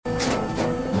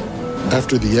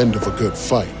After the end of a good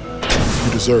fight,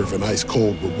 you deserve an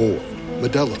ice-cold reward.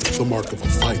 Modelo is the mark of a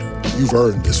fighter. You've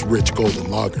earned this rich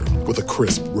golden lager with a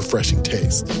crisp, refreshing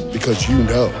taste. Because you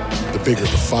know, the bigger the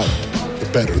fight, the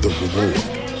better the reward.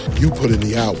 You put in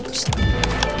the hours,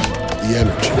 the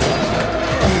energy,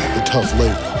 the tough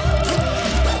labor.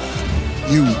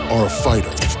 You are a fighter,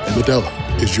 and Modelo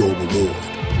is your reward.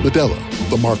 Modelo,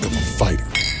 the mark of a fighter.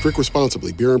 Drink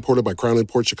responsibly. Beer imported by Crown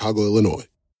Imports, Chicago, Illinois.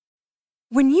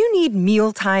 When you need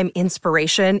mealtime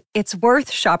inspiration, it's worth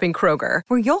shopping Kroger,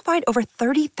 where you'll find over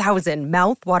 30,000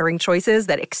 mouth-watering choices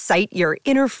that excite your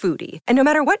inner foodie. And no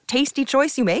matter what tasty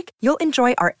choice you make, you'll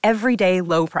enjoy our everyday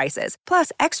low prices,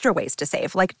 plus extra ways to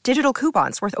save, like digital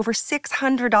coupons worth over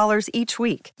 $600 each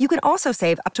week. You can also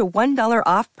save up to $1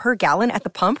 off per gallon at the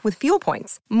pump with fuel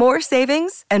points. More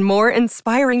savings and more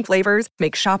inspiring flavors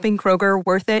make shopping Kroger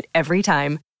worth it every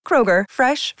time. Kroger,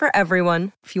 fresh for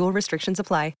everyone. Fuel restrictions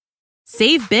apply.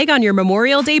 Save big on your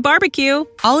Memorial Day barbecue,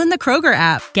 all in the Kroger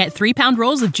app. Get 3-pound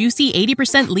rolls of juicy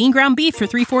 80% lean ground beef for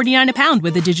 $3.49 a pound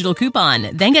with a digital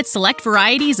coupon. Then get select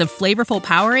varieties of flavorful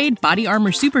Powerade, Body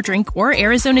Armor Super Drink, or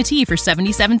Arizona tea for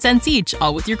 77 cents each,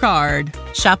 all with your card.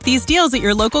 Shop these deals at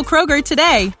your local Kroger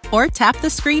today, or tap the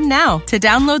screen now to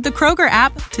download the Kroger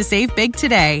app to save big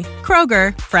today.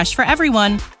 Kroger, fresh for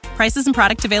everyone. Prices and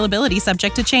product availability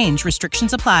subject to change.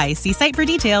 Restrictions apply. See site for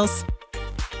details.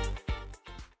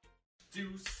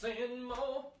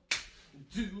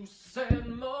 Deuce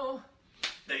and Mo,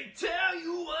 they tell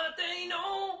you what they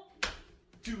know.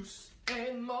 Deuce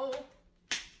and Mo,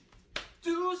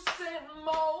 Deuce and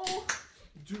Mo,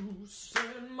 Deuce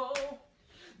and Mo,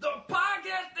 the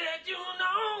podcast that you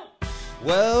know.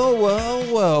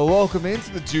 Well, welcome into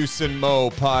the Deuce and Mo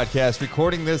podcast.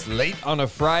 Recording this late on a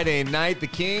Friday night. The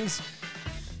Kings,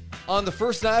 on the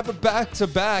first night of a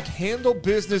back-to-back, handle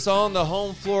business on the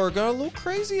home floor. Got a little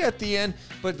crazy at the end,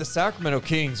 but the Sacramento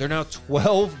Kings are now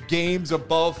 12 games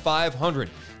above 500.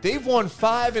 They've won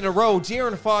 5 in a row.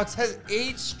 De'Aaron Fox has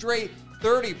 8 straight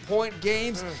 30-point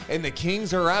games, and the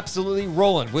Kings are absolutely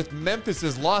rolling. With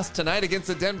Memphis's loss tonight against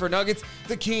the Denver Nuggets,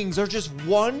 the Kings are just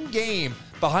 1 game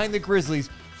behind the Grizzlies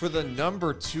for the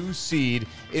number 2 seed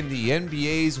in the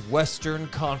NBA's Western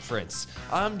Conference.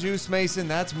 I'm Deuce Mason.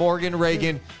 That's Morgan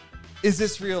Reagan. Is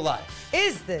this real life?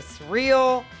 Is this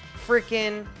real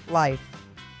freaking life?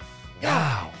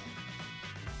 Wow.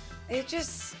 It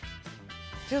just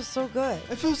feels so good.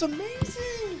 It feels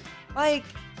amazing. Like,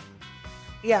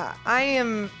 yeah,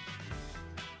 I'm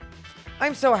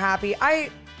so happy.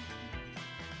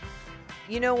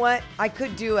 You know what? I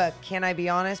could do a can I be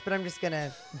honest, but I'm just going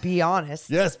to be honest.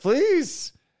 Yes,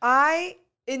 please.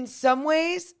 In some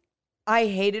ways, I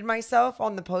hated myself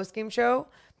on the postgame show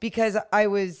because I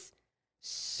was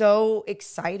so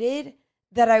excited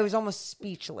that I was almost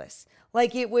speechless.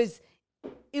 Like it was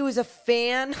a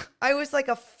fan. I was like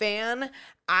a fan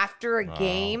after a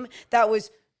game that was,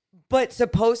 but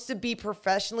supposed to be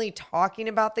professionally talking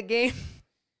about the game,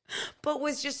 but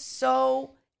was just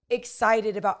so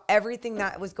excited about everything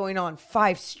that was going on.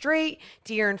 5 straight,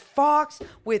 De'Aaron Fox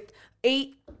with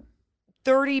 8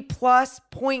 30-plus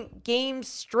point games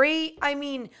straight. I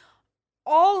mean,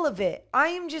 all of it. I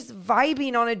am just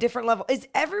vibing on a different level.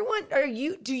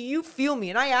 Do you feel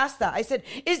me? And I asked that. I said,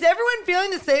 is everyone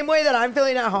feeling the same way that I'm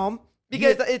feeling at home?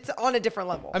 Because it's on a different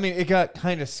level. I mean, it got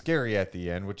kind of scary at the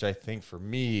end, which I think for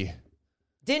me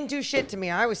didn't do shit to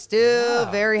me. I was still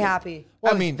very happy.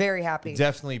 Well, I mean, very happy.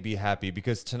 Definitely be happy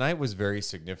because tonight was very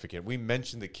significant. We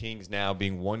mentioned the Kings now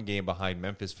being 1 game behind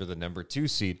Memphis for the number 2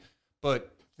 seed,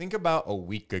 but think about a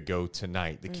week ago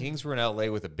tonight. The Kings were in LA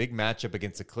with a big matchup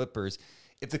against the Clippers.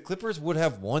 If the Clippers would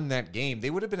have won that game,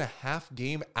 they would have been a half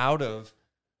game out of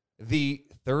the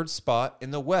 3rd spot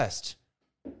in the West.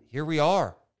 Here we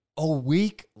are. A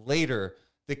week later,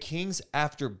 the Kings,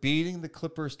 after beating the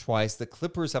Clippers twice, the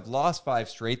Clippers have lost 5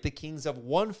 straight. The Kings have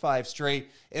won 5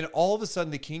 straight. And all of a sudden,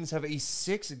 the Kings have a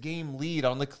 6-game lead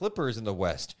on the Clippers in the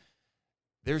West.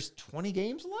 There's 20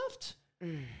 games left.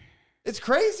 It's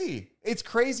crazy. It's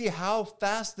crazy how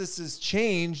fast this has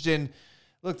changed. And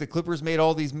look, the Clippers made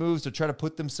all these moves to try to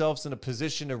put themselves in a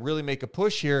position to really make a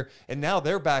push here, and now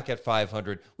they're back at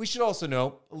 500. We should also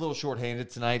note, a little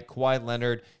shorthanded tonight, Kawhi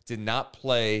Leonard did not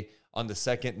play on the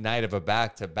second night of a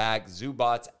back-to-back.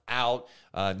 Zubac's out.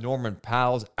 Norman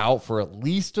Powell's out for at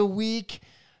least a week.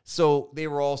 So they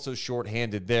were also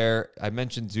shorthanded there. I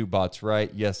mentioned Zubac's,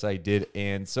 right? Yes, I did.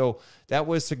 And so that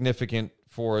was significant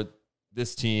for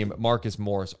this team. Marcus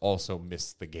Morris also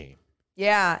missed the game.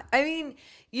 Yeah, I mean,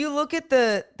 you look at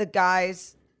the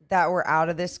guys that were out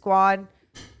of this squad,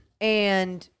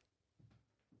 and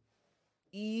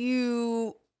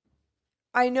I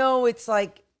know it's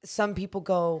like some people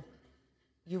go,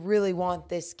 you really want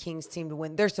this Kings team to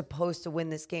win. They're supposed to win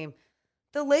this game.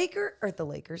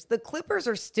 The Clippers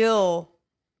are still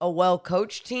a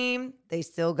well-coached team. They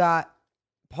still got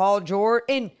Paul George.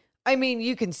 And, I mean,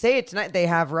 you can say it tonight. They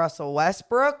have Russell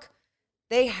Westbrook.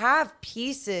 They have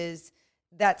pieces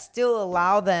that still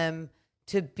allow them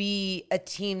to be a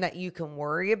team that you can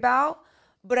worry about.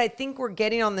 But I think we're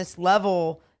getting on this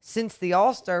level since the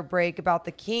All-Star break about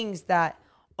the Kings that,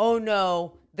 oh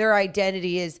no, their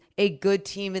identity is a good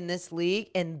team in this league,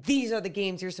 and these are the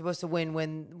games you're supposed to win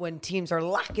when teams are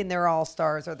lacking their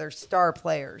all-stars or their star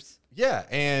players. Yeah,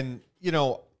 and,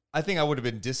 I think I would have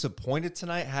been disappointed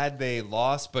tonight had they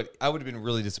lost, but I would have been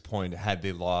really disappointed had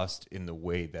they lost in the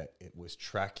way that it was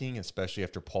tracking, especially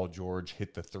after Paul George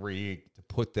hit the three to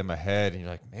put them ahead. And you're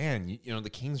like, man, the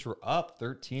Kings were up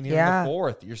 13 here in the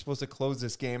fourth. You're supposed to close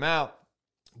this game out.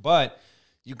 But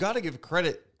you got to give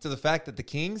credit to the fact that the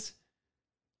Kings,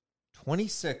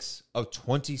 26 of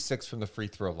 26 from the free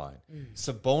throw line.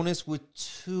 Sabonis with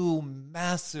 2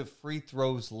 massive free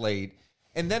throws late.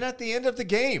 And then at the end of the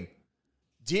game,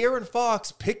 De'Aaron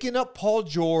Fox picking up Paul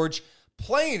George,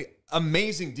 playing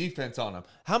amazing defense on him.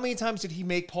 How many times did he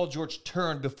make Paul George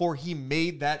turn before he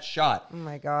made that shot? Oh,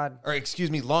 my God.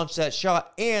 Launched that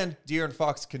shot, and De'Aaron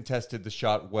Fox contested the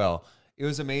shot well. It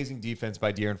was amazing defense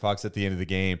by De'Aaron Fox at the end of the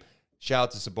game. Shout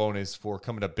out to Sabonis for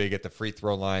coming up big at the free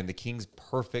throw line. The Kings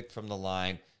perfect from the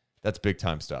line. That's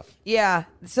big-time stuff. Yeah,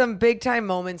 some big-time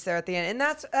moments there at the end. And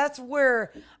that's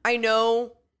where I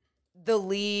know the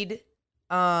lead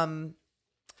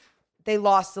they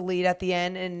lost the lead at the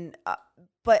end,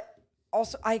 but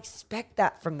also I expect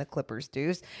that from the Clippers,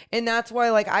 Deuce. And that's why,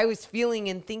 I was feeling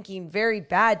and thinking very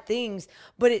bad things,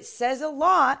 but it says a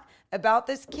lot about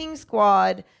this King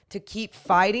squad to keep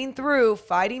fighting through,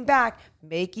 fighting back,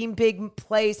 making big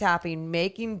plays happen,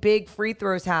 making big free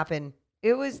throws happen.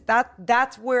 It was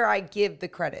that's where I give the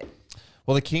credit.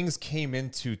 Well, the Kings came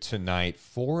into tonight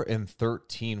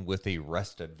 4-13 with a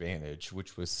rest advantage,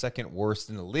 which was second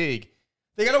worst in the league.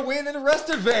 They got a win and a rest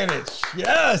advantage.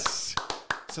 Yes.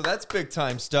 So that's big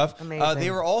time stuff. Amazing. They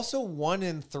were also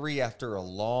 1-3 after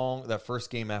that first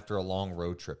game after a long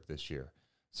road trip this year.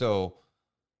 So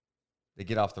they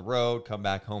get off the road, come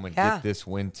back home, and get this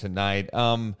win tonight.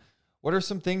 What are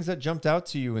some things that jumped out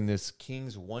to you in this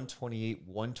Kings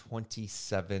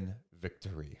 128-127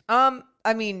 victory? I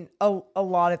mean, a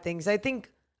lot of things. I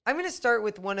think I'm going to start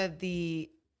with one of the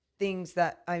things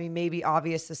that, maybe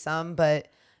obvious to some, but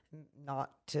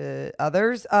not to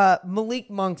others. Malik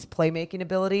Monk's playmaking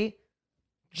ability,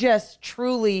 just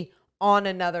truly on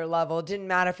another level. Didn't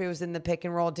matter if it was in the pick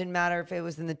and roll. Didn't matter if it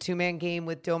was in the 2-man game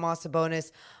with Domas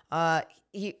Sabonis.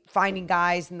 He finding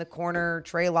guys in the corner,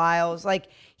 Trey Lyles.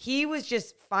 He was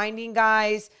just finding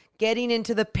guys, getting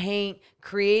into the paint,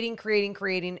 creating.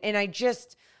 And I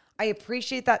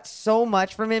appreciate that so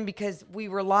much from him because we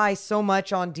rely so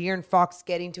much on De'Aaron Fox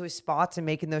getting to his spots and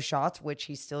making those shots, which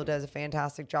he still does a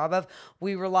fantastic job of.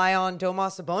 We rely on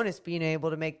Domas Sabonis being able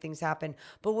to make things happen.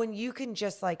 But when you can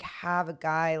just have a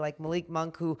guy like Malik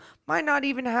Monk who might not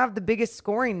even have the biggest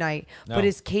scoring night, but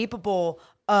is capable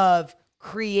of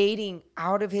creating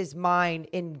out of his mind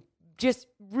and just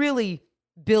really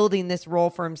building this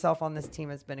role for himself on this team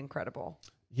has been incredible.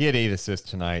 He had 8 assists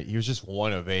tonight. He was just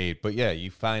 1 of 8. But, yeah, you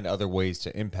find other ways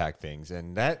to impact things.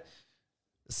 And that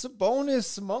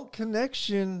Sabonis-Monk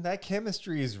connection, that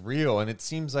chemistry is real. And it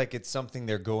seems like it's something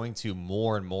they're going to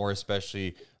more and more,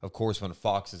 especially, of course, when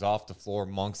Fox is off the floor.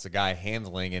 Monk's the guy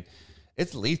handling. And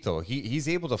it's lethal. He's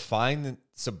able to find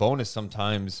Sabonis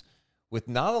sometimes with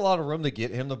not a lot of room to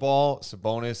get him the ball.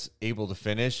 Sabonis able to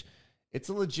finish. It's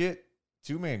a legit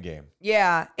 2-man game.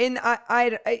 Yeah, and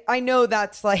I know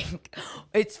that's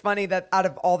it's funny that out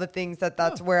of all the things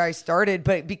that's where I started,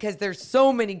 but because there's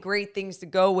so many great things to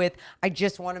go with, I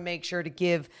just want to make sure to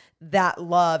give that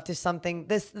love to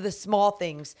the small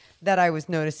things that I was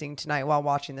noticing tonight while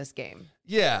watching this game.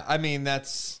 Yeah,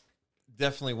 that's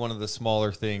definitely one of the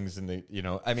smaller things in the,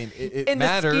 it in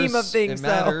matters. The scheme of things, it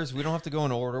matters. We don't have to go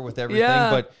in order with everything,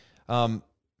 but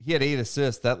he had 8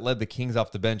 assists. That led the Kings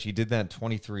off the bench. He did that in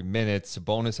 23 minutes.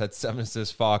 Sabonis had 7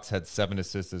 assists. Fox had 7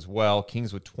 assists as well.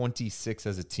 Kings with 26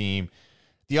 as a team.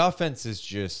 The offense is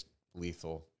just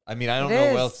lethal. I don't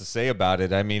know what else to say about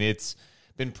it. It's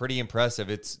been pretty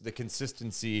impressive. It's the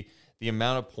consistency, the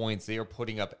amount of points they are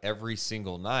putting up every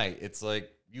single night. It's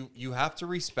you have to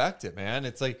respect it, man.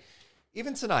 It's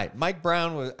even tonight, Mike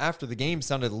Brown was, after the game,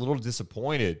 sounded a little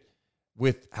disappointed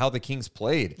with how the Kings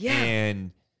played. Yeah.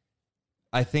 And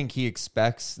I think he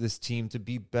expects this team to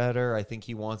be better. I think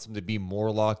he wants them to be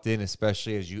more locked in,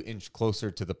 especially as you inch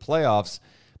closer to the playoffs.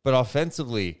 But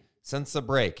offensively, since the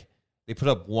break, they put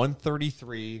up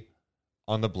 133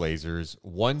 on the Blazers,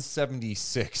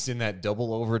 176 in that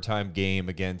double overtime game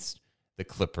against the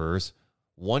Clippers,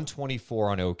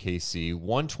 124 on OKC,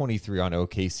 123 on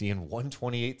OKC, and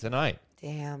 128 tonight.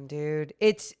 Damn, dude.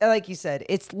 It's like you said,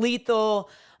 it's lethal.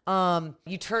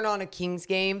 You turn on a Kings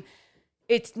game.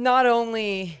 It's not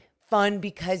only fun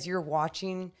because you're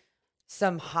watching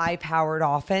some high-powered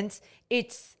offense,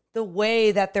 it's the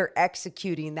way that they're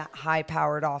executing that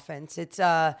high-powered offense.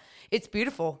 It's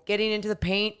beautiful. Getting into the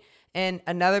paint, and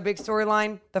another big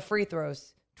storyline, the free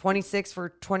throws. 26 for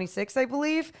 26, I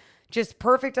believe. Just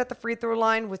perfect at the free throw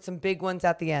line with some big ones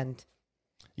at the end.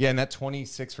 Yeah, and that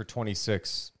 26 for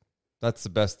 26, that's the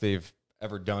best they've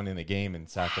ever done in a game in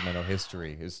Sacramento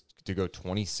history, is to go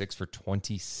 26 for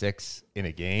 26 in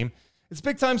a game. It's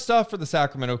big-time stuff for the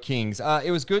Sacramento Kings.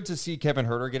 It was good to see Kevin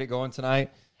Huerter get it going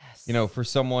tonight. Yes. You know, for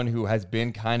someone who has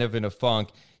been kind of in a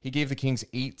funk, he gave the Kings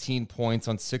 18 points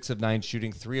on 6 of 9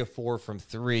 shooting, 3 of 4 from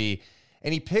 3.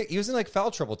 And he was in like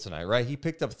foul trouble tonight, right? He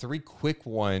picked up 3 quick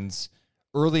ones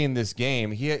early in this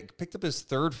game. He had picked up his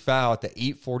third foul at the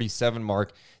 8:47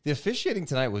 mark. The officiating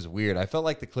tonight was weird. I felt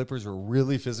like the Clippers were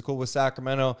really physical with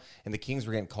Sacramento, and the Kings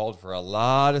were getting called for a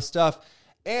lot of stuff.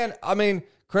 And, I mean,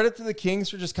 credit to the Kings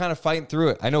for just kind of fighting through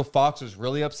it. I know Fox was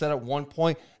really upset at one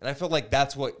point, and I felt like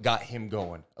that's what got him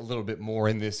going a little bit more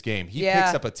in this game. He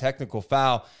picks up a technical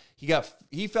foul.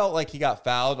 He felt like he got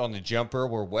fouled on the jumper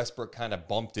where Westbrook kind of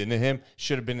bumped into him.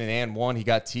 Should have been an and one. He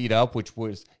got teed up, which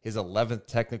was his 11th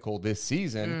technical this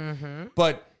season. Mm-hmm.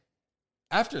 But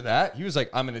after that, he was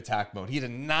like, I'm in attack mode. He had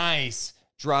a nice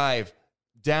drive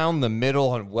down the middle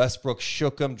on Westbrook,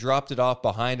 shook him, dropped it off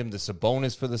behind him to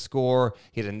Sabonis for the score.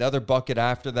 He had another bucket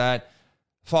after that.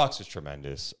 Fox was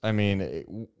tremendous. I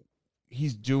mean,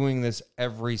 he's doing this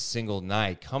every single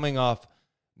night. Coming off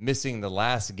missing the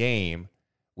last game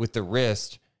with the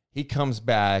wrist, he comes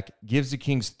back, gives the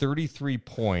Kings 33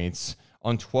 points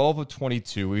on 12 of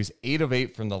 22. He was 8 of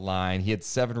 8 from the line. He had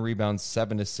 7 rebounds,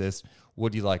 7 assists.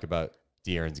 What do you like about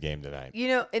De'Aaron's game tonight? You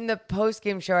know, in the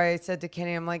post-game show, I said to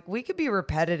Kenny, I'm like, we could be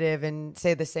repetitive and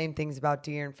say the same things about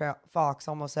De'Aaron Fox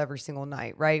almost every single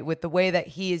night, right? With the way that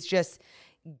he is just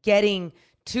getting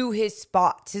to his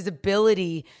spots, his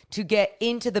ability to get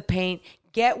into the paint,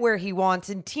 get where he wants.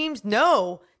 And teams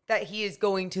know that he is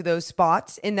going to those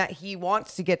spots and that he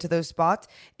wants to get to those spots.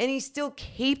 And he's still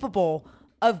capable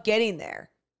of getting there.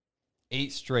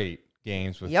 8 straight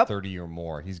games with 30 or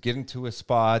more. He's getting to his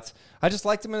spots. I just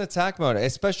liked him in attack mode,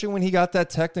 especially when he got that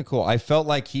technical. I felt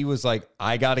like he was like,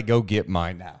 I got to go get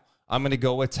mine now. I'm going to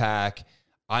go attack.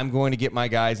 I'm going to get my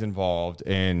guys involved.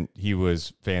 And he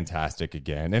was fantastic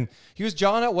again. And he was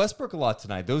jawing at Westbrook a lot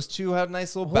tonight. Those two had a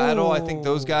nice little battle. I think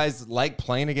those guys like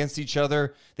playing against each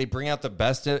other. They bring out the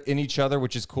best in each other,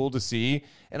 which is cool to see.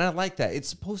 And I like that. It's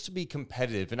supposed to be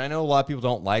competitive. And I know a lot of people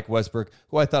don't like Westbrook,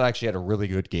 who I thought actually had a really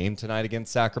good game tonight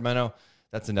against Sacramento.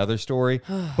 That's another story.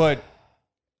 But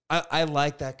I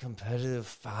like that competitive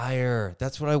fire.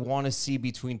 That's what I want to see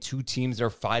between two teams that are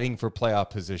fighting for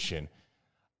playoff position.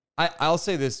 I'll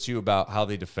say this, too, about how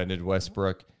they defended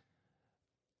Westbrook.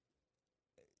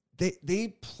 They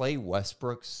play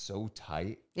Westbrook so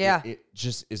tight. Yeah. It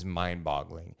just is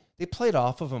mind-boggling. They played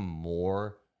off of him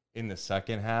more in the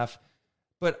second half.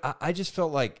 But I just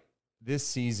felt like this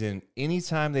season,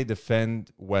 anytime they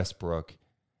defend Westbrook,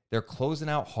 they're closing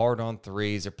out hard on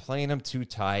threes. They're playing him too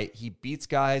tight. He beats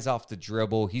guys off the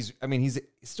dribble. He's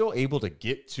still able to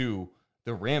get to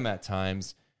the rim at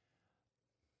times.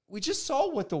 We just saw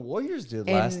what the Warriors did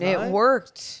last night. And it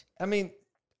worked. I mean,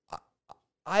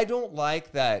 I don't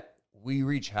like that we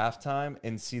reach halftime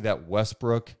and see that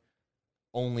Westbrook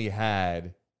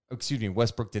did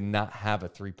not have a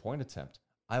three-point attempt.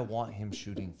 I want him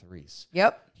shooting threes.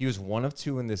 Yep. He was 1 of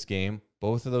 2 in this game.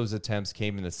 Both of those attempts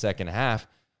came in the second half.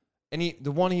 And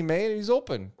the one he made, he's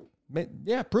open.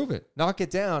 Yeah, prove it. Knock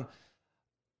it down.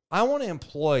 I want to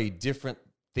employ different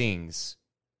things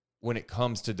when it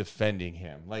comes to defending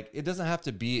him. Like, it doesn't have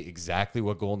to be exactly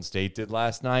what Golden State did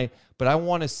last night, but I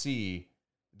want to see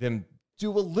them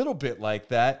do a little bit like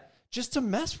that just to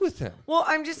mess with him. Well,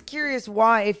 I'm just curious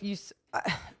why, if you,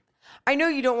 I know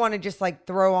you don't want to just like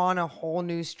throw on a whole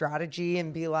new strategy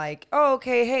and be like, oh,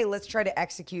 okay, hey, let's try to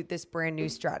execute this brand new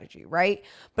strategy, right?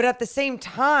 But at the same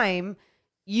time,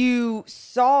 you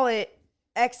saw it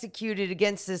executed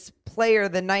against this player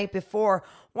the night before.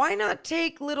 Why not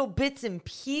take little bits and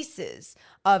pieces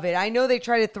of it? I know they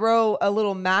try to throw a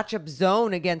little matchup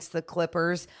zone against the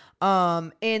Clippers,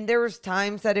 and there was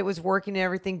times that it was working and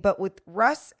everything, but with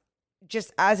Russ,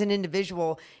 just as an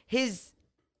individual, his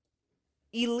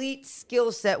elite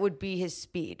skill set would be his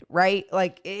speed, right?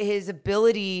 Like his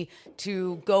ability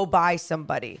to go by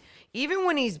somebody. Even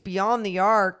when he's beyond the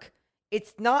arc,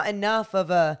 it's not enough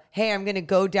of a, hey, I'm going to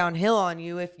go downhill on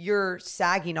you if you're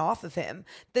sagging off of him.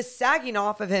 The sagging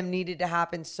off of him needed to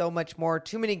happen so much more.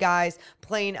 Too many guys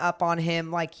playing up on him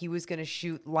like he was going to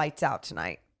shoot lights out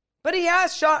tonight. But he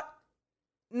has shot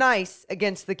nice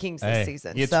against the Kings this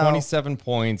season. He had 27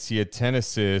 points. He had 10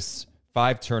 assists,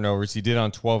 5 turnovers. He did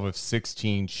on 12 of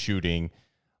 16 shooting.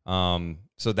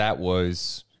 So that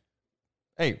was,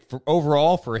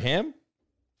 overall for him,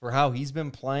 for how he's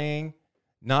been playing,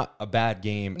 not a bad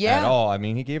game at all. I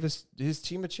mean, he gave his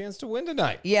team a chance to win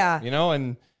tonight. Yeah.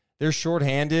 And they're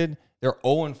shorthanded. They're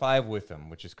 0-5 with him,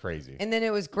 which is crazy. And then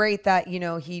it was great that,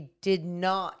 he did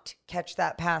not catch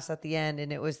that pass at the end,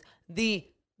 and it was the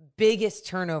biggest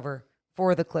turnover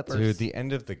for the Clippers. Dude, the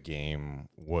end of the game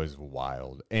was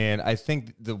wild. And I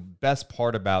think the best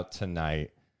part about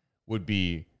tonight would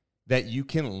be that you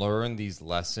can learn these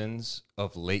lessons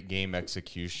of late game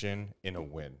execution in a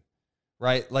win,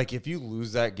 right? Like if you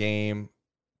lose that game,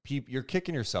 you're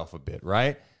kicking yourself a bit,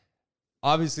 right?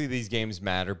 Obviously these games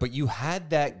matter, but you had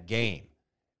that game.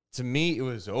 To me, it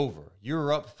was over.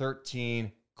 You're up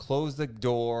 13, close the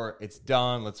door, it's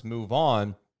done, let's move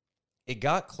on. It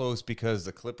got close because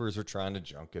the Clippers were trying to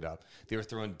junk it up. They were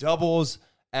throwing doubles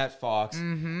at Fox,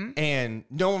 and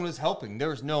no one was helping. There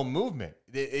was no movement.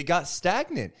 It got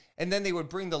stagnant. And then they would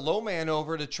bring the low man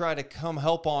over to try to come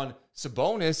help on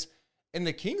Sabonis, and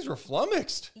the Kings were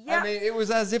flummoxed. Yeah. I mean, it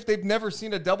was as if they've never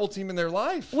seen a double team in their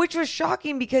life. Which was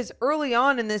shocking because early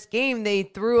on in this game, they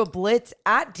threw a blitz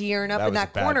at De'Aaron up in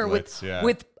that corner with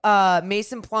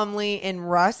Mason Plumlee and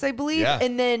Russ, I believe. Yeah.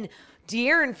 And then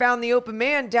De'Aaron found the open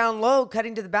man down low,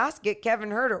 cutting to the basket. Kevin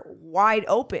Huerter wide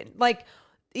open. Like,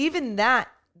 even that,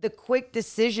 the quick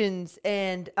decisions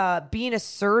and being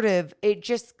assertive, it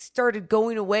just started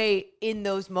going away in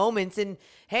those moments. And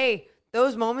hey,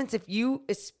 those moments, if you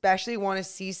especially want to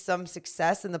see some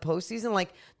success in the postseason,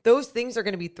 like those things are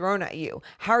going to be thrown at you.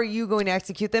 How are you going to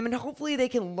execute them? And hopefully they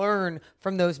can learn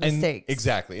from those mistakes.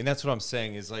 Exactly. And that's what I'm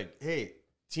saying is like, hey,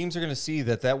 teams are going to see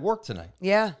that worked tonight.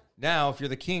 Yeah. Now, if you're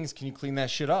the Kings, can you clean that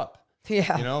shit up?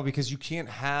 Yeah. Because you can't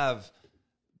have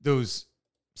those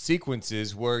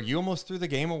sequences where you almost threw the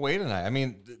game away tonight. I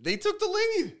mean, they took the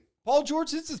lead. Paul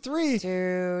George hits a 3.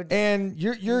 Dude. And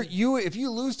you if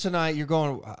you lose tonight, you're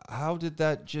going, how did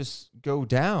that just go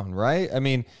down, right? I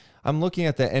mean, I'm looking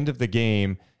at the end of the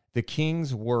game. The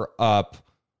Kings were up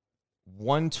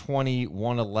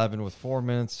 120-111 with 4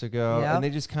 minutes to go, and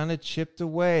they just kind of chipped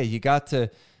away. You got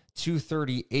to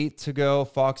 2:38 to go.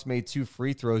 Fox made 2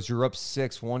 free throws. You're up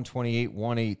 6,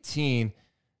 128-118.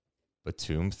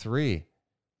 Batum 3.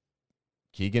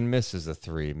 Keegan misses a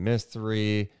 3. Missed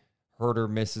 3. Herter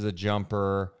misses a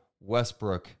jumper.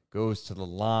 Westbrook goes to the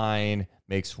line,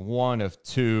 makes 1 of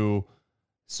 2.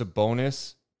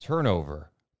 Sabonis,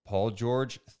 turnover. Paul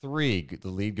George, 3. The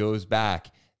lead goes back.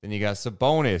 Then you got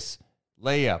Sabonis,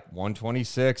 layup,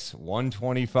 126,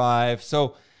 125.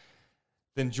 So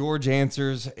then George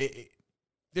answers.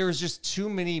 There was just too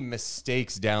many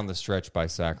mistakes down the stretch by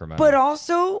Sacramento. But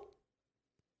also,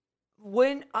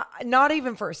 not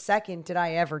even for a second did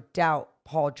I ever doubt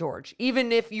Paul George.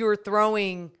 Even if you were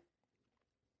throwing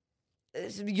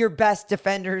your best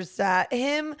defenders at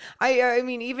him, I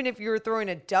mean, even if you were throwing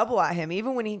a double at him,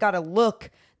 even when he got a look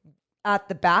at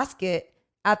the basket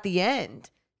at the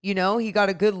end, he got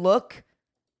a good look,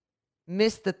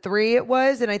 missed the 3 it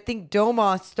was, and I think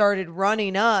Domas started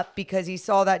running up because he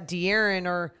saw that De'Aaron,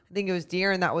 or I think it was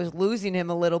De'Aaron that was losing him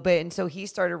a little bit, and so he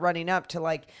started running up to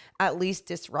like at least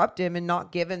disrupt him and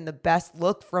not give him the best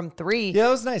look from 3. Yeah,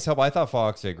 it was nice help. I thought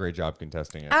Fox did a great job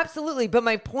contesting it. Absolutely, but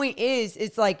my point is,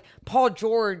 it's like Paul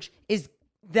George is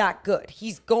that good.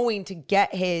 He's going to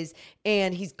get his,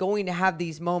 and he's going to have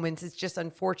these moments. It's just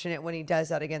unfortunate when he does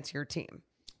that against your team.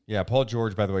 Yeah, Paul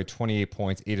George, by the way, 28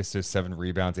 points, 8 assists, 7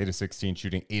 rebounds, 8 of 16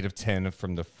 shooting, 8 of 10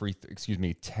 from the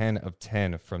 10 of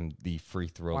 10 from the free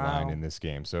throw line in this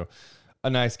game. So a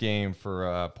nice game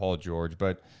for Paul George,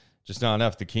 but just not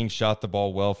enough. The Kings shot the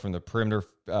ball well from the perimeter.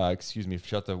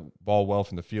 Shot the ball well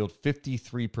from the field,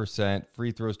 53%.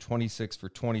 Free throws, 26 for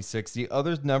 26. The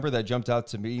other number that jumped out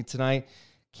to me tonight,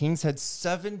 Kings had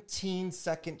 17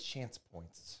 second chance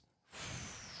points.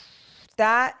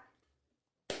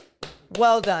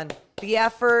 Well done. The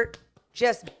effort,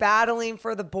 just battling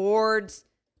for the boards.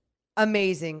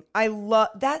 Amazing. I love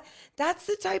that. That's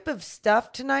the type of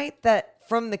stuff tonight that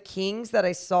from the Kings that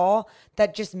I saw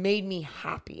that just made me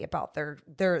happy about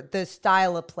the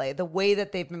style of play, the way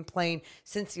that they've been playing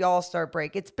since the All-Star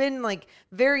break. It's been like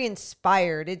very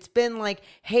inspired. It's been like,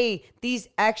 hey, these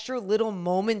extra little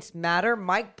moments matter.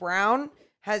 Mike Brown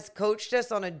has coached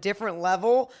us on a different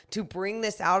level to bring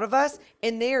this out of us,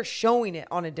 and they are showing it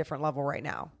on a different level right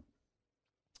now.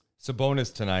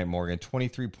 Sabonis tonight, Morgan,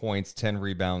 23 points, 10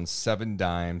 rebounds, 7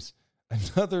 dimes.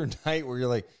 Another night where you're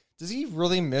like, does he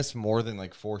really miss more than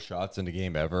like 4 shots in a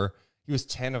game ever? He was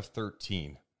 10 of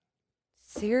 13.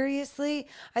 Seriously?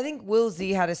 I think Will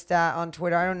Z had a stat on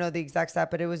Twitter. I don't know the exact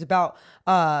stat, but it was about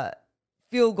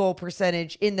field goal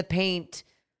percentage in the paint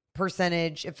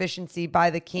percentage efficiency by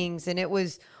the Kings. And it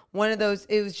was one of those,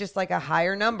 it was just like a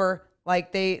higher number.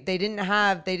 Like they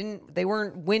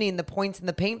weren't winning the points in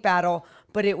the paint battle,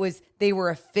 but they were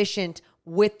efficient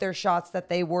with their shots that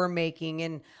they were making.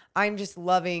 And I'm just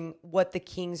loving what the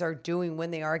Kings are doing when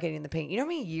they are getting in the paint. You know how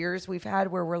many years we've had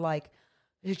where we're like,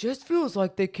 it just feels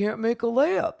like they can't make a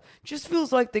layup. Just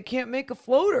feels like they can't make a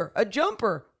floater, a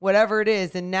jumper, whatever it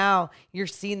is. And now you're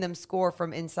seeing them score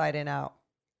from inside and out.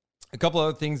 A couple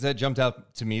other things that jumped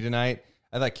out to me tonight.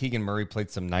 I thought Keegan Murray played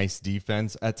some nice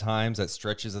defense at times at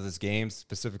stretches of this game,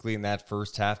 specifically in that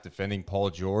first half defending Paul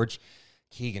George.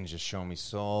 Keegan's just showing me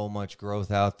so much growth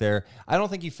out there. I don't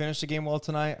think he finished the game well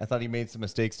tonight. I thought he made some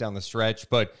mistakes down the stretch,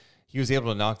 but he was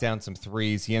able to knock down some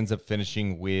threes. He ends up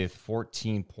finishing with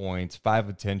 14 points, 5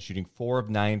 of 10 shooting, 4 of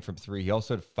 9 from 3. He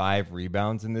also had 5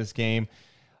 rebounds in this game.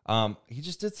 He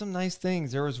just did some nice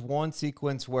things. There was one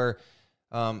sequence where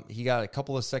he got a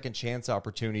couple of second chance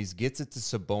opportunities, gets it to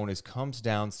Sabonis, comes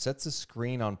down, sets a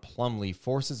screen on Plumlee,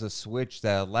 forces a switch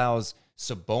that allows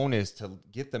Sabonis to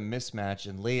get the mismatch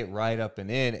and lay it right up and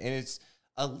in. And it's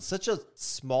such a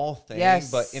small thing,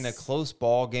 yes, but in a close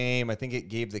ball game, I think it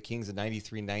gave the Kings a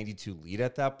 93-92 lead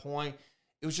at that point.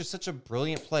 It was just such a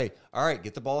brilliant play. All right,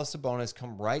 get the ball to Sabonis,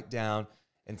 come right down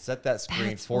and set that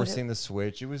screen, forcing the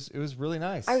switch. It was really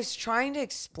nice. I was trying to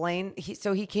explain.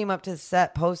 He came up to the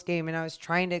set post game, and I was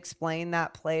trying to explain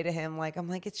that play to him. I'm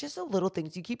like, it's just the little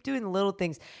things. You keep doing the little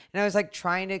things, and I was like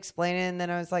trying to explain it, and then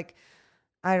I was like,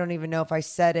 I don't even know if I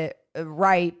said it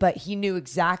right, but he knew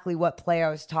exactly what play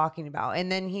I was talking about.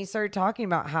 And then he started talking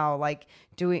about how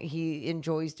he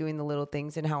enjoys doing the little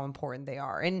things and how important they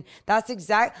are. And that's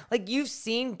you've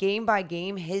seen game by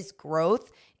game his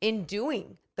growth in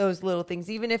doing those little things,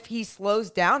 even if he slows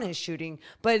down his shooting.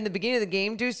 But in the beginning of the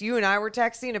game, Deuce, you and I were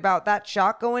texting about that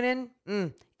shot going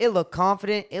in. It looked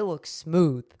confident. It looked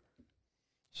smooth.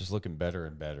 It's just looking better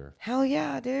and better. Hell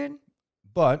yeah, dude.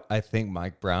 But I think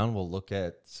Mike Brown will look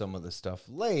at some of the stuff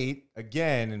late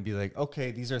again and be like,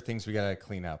 okay, these are things we got to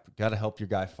clean up. Got to help your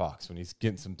guy Fox when he's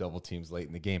getting some double teams late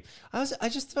in the game. I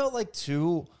just felt like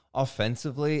too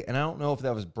offensively, and I don't know if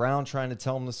that was Brown trying to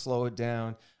tell him to slow it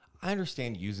down. I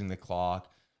understand using the clock,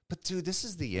 but dude, this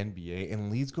is the NBA,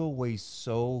 and leads go away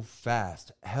so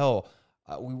fast. Hell,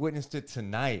 we witnessed it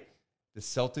tonight. The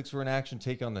Celtics were in action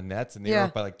taking on the Nets, and they were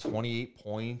up by 28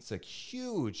 points,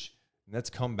 huge. Nets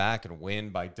come back and win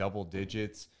by double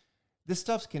digits. This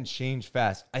stuff can change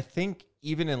fast. I think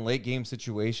even in late game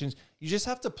situations, you just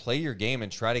have to play your game and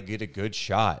try to get a good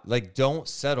shot. Don't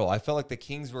settle. I felt like the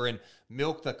Kings were in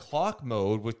milk the clock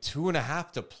mode with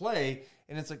 2.5 to play.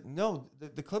 And it's like, no,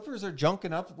 the Clippers are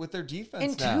junking up with their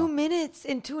defense now. 2 minutes,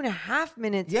 in 2.5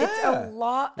 minutes, yeah, it's a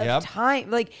lot of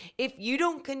time. If you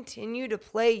don't continue to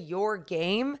play your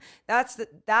game, that's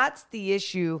the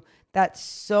issue that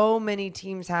so many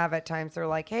teams have at times. They're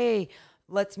like, hey,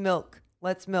 let's milk.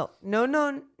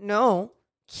 No.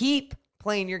 Keep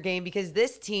playing your game, because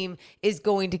this team is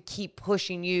going to keep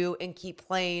pushing you and keep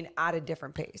playing at a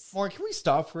different pace. Morgan, can we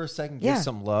stop for a second and give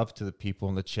some love to the people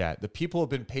in the chat? The people have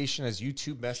been patient as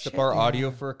YouTube messed up our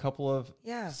audio for a couple of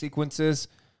sequences.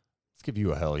 Let's give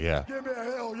you a hell yeah. Give me a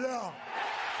hell yeah.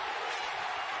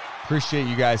 Appreciate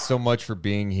you guys so much for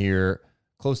being here.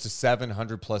 Close to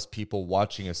 700 plus people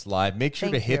watching us live. Make sure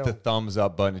to hit the thumbs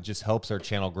up button. It just helps our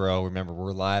channel grow. Remember,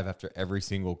 we're live after every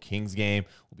single Kings game.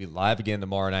 We'll be live again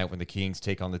tomorrow night when the Kings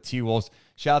take on the T-Wolves.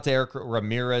 Shout out to Eric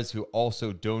Ramirez, who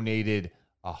also donated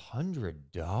 $100.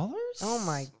 Oh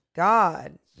my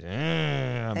God.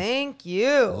 Damn. Thank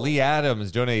you. Lee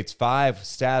Adams donates 5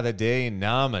 Stat of the Day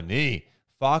nominee.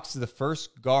 Fox is the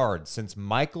first guard since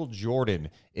Michael Jordan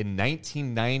in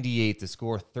 1998 to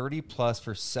score 30-plus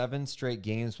for 7 straight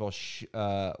games while shooting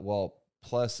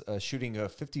a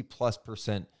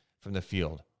 50-plus% from the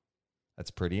field. That's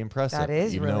pretty impressive. That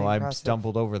is even really though I impressive.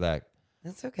 Stumbled over that.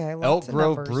 That's okay. Elk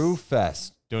Grove Brew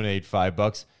Fest donated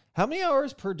 $5. How many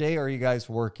hours per day are you guys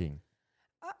working?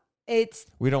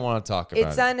 We don't want to talk about it.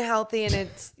 It's unhealthy, and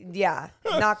it's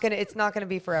not gonna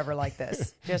be forever like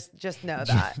this. Just know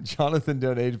that. Jonathan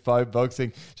donated $5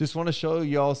 saying, just want to show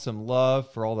y'all some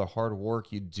love for all the hard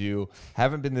work you do.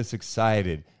 Haven't been this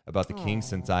excited about the Kings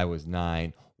since I was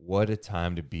 9. What a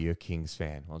time to be a Kings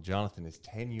fan. Well, Jonathan is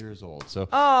 10 years old, so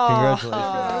congratulations.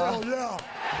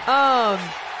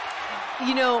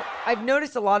 I've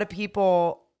noticed a lot of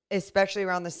people, especially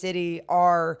around the city,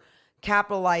 are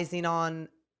capitalizing on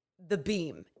the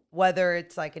beam, whether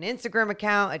it's like an Instagram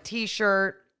account, a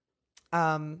t-shirt,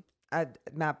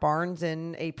 Matt Barnes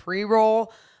in a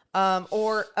pre-roll,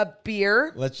 or a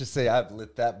beer. Let's just say I've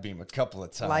lit that beam a couple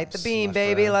of times. Light the beam, my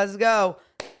baby. friend. Let's go.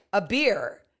 A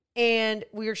beer. And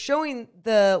we were showing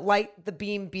the light the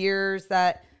beam beers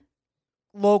that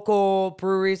local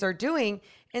breweries are doing.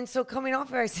 And so coming off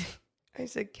of it, I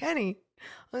said, Kenny,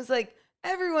 I was like,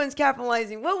 everyone's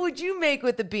capitalizing. What would you make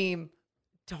with the beam?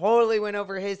 Totally went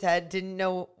over his head. Didn't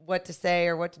know what to say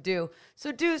or what to do.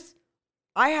 So Deuce,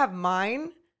 I have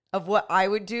mine of what I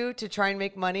would do to try and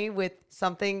make money with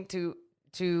something to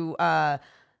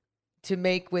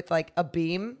make with like a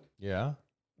beam. Yeah.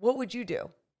 What would you do?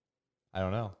 I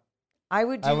don't know. I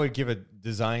would I would give a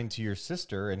design to your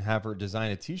sister and have her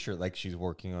design a T-shirt like she's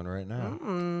working on right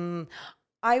now.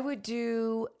 I would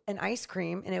do an ice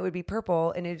cream and it would be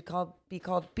purple and it would be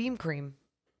called Beam Cream.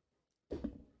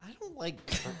 I don't like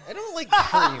cream.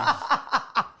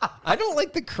 I don't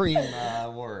like the cream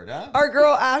word. Huh? Our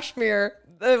girl Ashmere,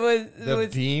 it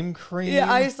was beam cream.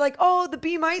 Yeah, I was like, oh, the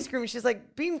Beam ice cream. She's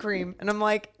like, Beam Cream, and I'm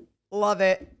like, love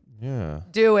it. Yeah.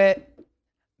 Do it.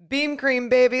 Beam Cream,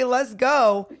 baby. Let's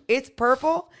go. It's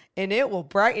purple and it will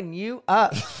brighten you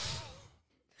up.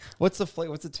 What's the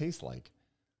flavor? What's it taste like?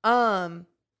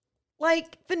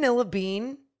 Like vanilla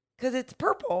bean, because it's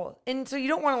purple. And so you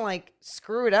don't want to like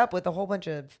screw it up with a whole bunch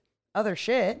of other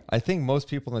shit. I think most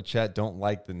people in the chat don't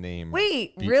like the name.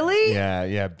 Wait, really?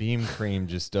 Yeah. Beam cream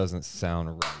just doesn't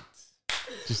sound right.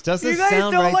 Just doesn't You guys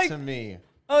sound don't right like- to me.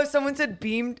 Oh, someone said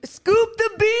beam. Scoop the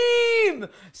beam.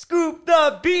 Scoop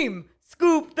the beam.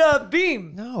 Scoop the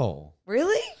beam. No.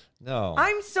 Really? No.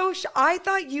 I'm so I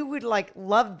thought you would like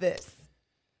love this.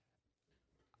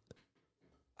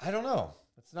 I don't know.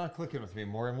 It's not clicking with me,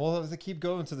 Morgan. We'll have to keep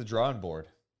going to the drawing board.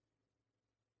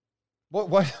 What?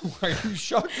 Why are you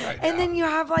shocked right now? And then you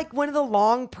have like one of the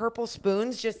long purple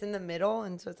spoons just in the middle.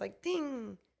 And so it's like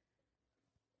ding.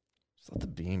 Just let the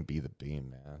beam be the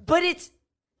beam, man. But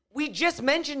we just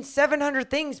mentioned 700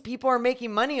 things people are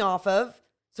making money off of.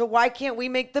 So why can't we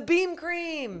make the Beam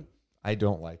Cream? I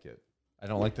don't like it. I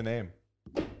don't like the name.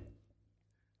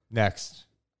 Next.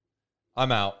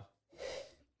 I'm out.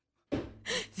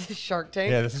 This is Shark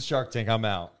Tank. Yeah, this is Shark Tank. I'm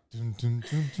out. Dun, dun,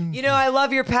 dun, dun. You know, I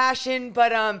love your passion,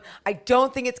 but I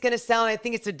don't think it's going to sell. And I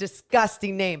think it's a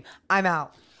disgusting name. I'm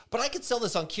out. But I could sell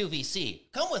this on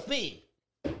QVC. Come with me.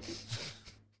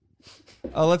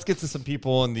 Let's get to some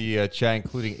people in the chat,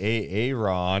 including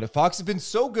Aaron. Fox has been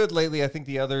so good lately. I think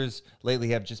the others lately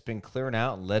have just been clearing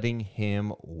out and letting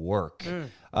him work.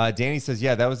 Danny says,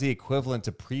 yeah, that was the equivalent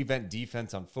to prevent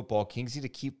defense on football. Kings need to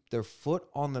keep their foot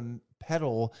on the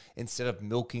pedal instead of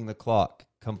milking the clock.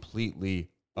 Completely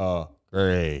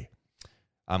agree.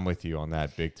 I'm with you on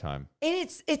that big time. And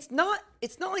it's not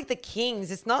like the Kings.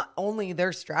 It's not only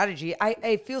their strategy.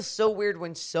 I feel so weird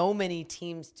when so many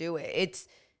teams do it. It's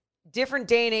different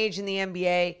day and age in the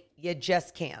NBA. You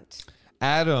just can't.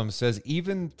 Adam says,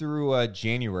 even through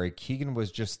January, Keegan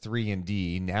was just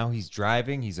 3-and-D. Now he's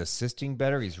driving. He's assisting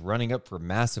better. He's running up for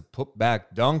massive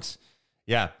putback dunks.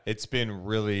 Yeah, it's been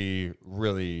really,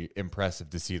 really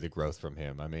impressive to see the growth from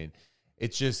him. I mean,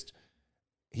 it's just,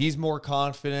 he's more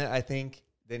confident, I think,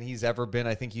 than he's ever been.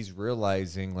 I think he's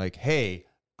realizing, like, hey,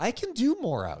 I can do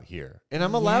more out here, and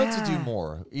I'm allowed to do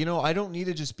more. You know, I don't need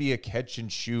to just be a catch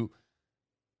and shoot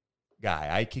guy.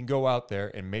 I can go out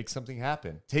there and make something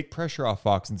happen. Take pressure off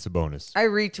Fox and Sabonis. I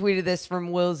retweeted this from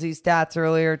Willsy Stats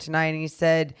earlier tonight, and he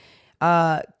said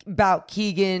about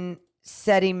Keegan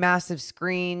setting massive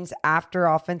screens after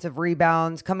offensive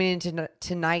rebounds. Coming into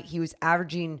tonight, he was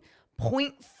averaging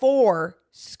 0.4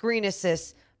 screen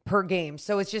assists per game.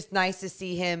 So it's just nice to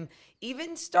see him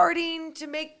even starting to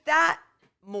make that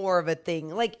more of a thing.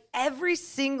 Like every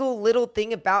single little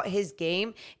thing about his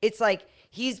game, it's like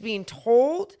he's being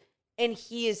told and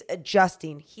he is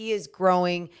adjusting. He is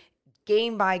growing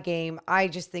game by game. I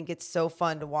just think it's so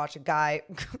fun to watch a guy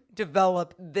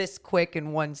develop this quick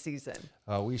in one season.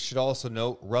 We should also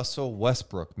note Russell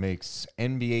Westbrook makes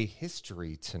NBA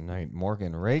history tonight.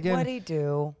 Morgan Reagan. What'd he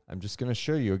do? I'm just going to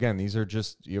show you. Again, these are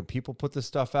just, people put this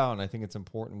stuff out, and I think it's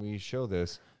important we show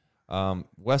this.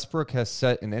 Westbrook has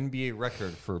set an NBA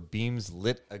record for beams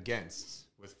lit against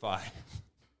with 5.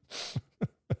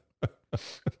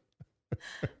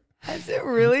 Has it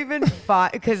really been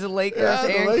 5? Because the Lakers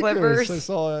and Clippers. I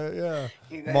saw it, yeah.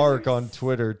 You guys Mark are on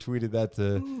Twitter tweeted that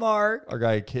to Mark. our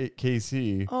guy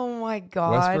KC. Oh my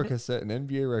God. Westbrook has set an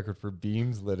NBA record for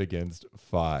beams lit against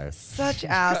 5. Such You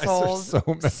guys assholes. are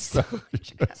so messed up. You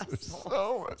guys are assholes.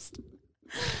 so messed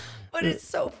up. But it's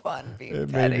so fun being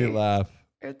It petty. made me laugh.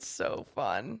 It's so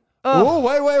fun. Oh,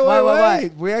 wait.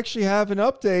 What? We actually have an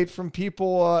update from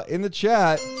people in the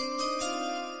chat.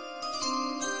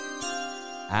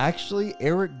 Actually,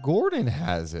 Eric Gordon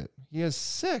has it. He has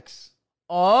 6.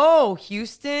 Oh,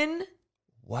 Houston.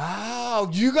 Wow,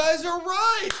 you guys are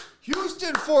right.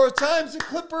 Houston 4 times, the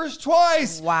Clippers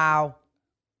twice. Wow.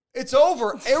 It's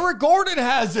over. Eric Gordon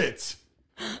has it.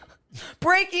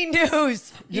 Breaking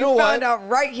news. You know what? Found out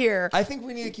right here I think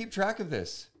we need to keep track of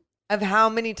this. of how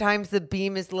many times the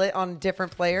beam is lit on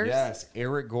different players. Yes,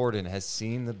 Eric Gordon has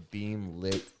seen the beam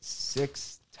lit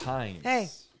 6 times. Hey,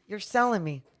 you're selling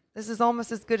me. This is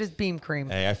almost as good as beam cream.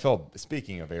 Hey, I felt,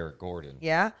 speaking of Eric Gordon,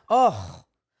 Yeah? Oh.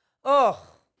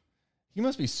 he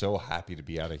must be so happy to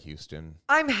be out of Houston.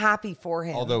 I'm happy for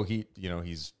him. Although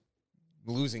he's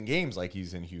losing games like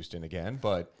he's in Houston again,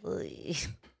 but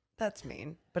That's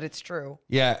mean, but it's true.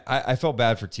 yeah, I felt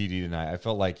bad for TD tonight. I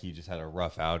felt like he just had a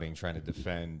rough outing trying to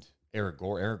defend Eric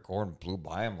Gordon. Eric Gordon blew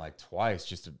by him like twice,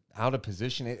 just out of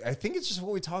position. I think it's just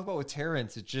what we talk about with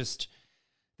Terrence. It's just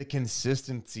the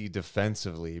consistency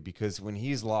defensively, because when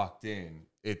he's locked in,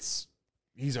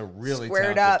 he's a really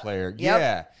Squared talented up. player. Yep.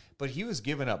 Yeah, but he was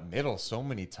giving up middle so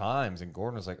many times, and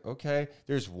Gordon was like, okay.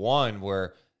 There's one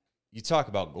where you talk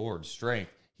about Gordon's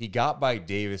strength. He got by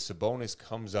Davis. Sabonis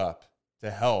comes up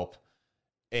to help,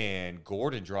 and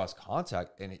Gordon draws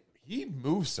contact, and he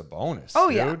moves Sabonis. Oh,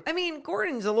 dude. yeah. I mean,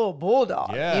 Gordon's a little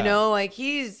bulldog. Yeah. You know, like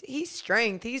he's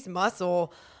strength, he's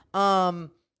muscle.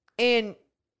 And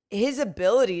his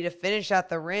ability to finish at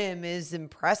the rim is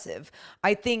impressive.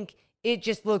 I think it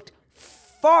just looked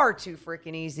far too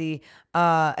freaking easy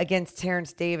against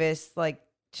Terrence Davis, like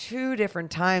 2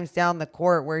 different times down the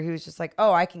court where he was just like,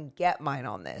 oh, I can get mine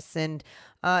on this. And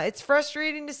it's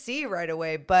frustrating to see right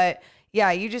away. But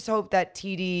yeah, you just hope that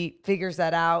TD figures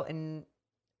that out. And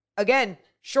again,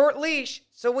 short leash.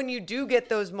 So when you do get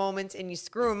those moments and you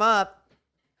screw him up,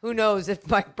 who knows if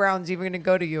Mike Brown's even going to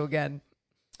go to you again.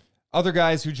 Other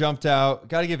guys who jumped out,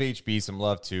 got to give HB some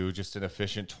love too. Just an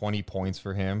efficient 20 points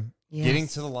for him. Yes. Getting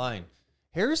to the line.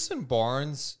 Harrison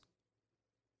Barnes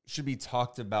should be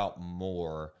talked about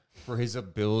more for his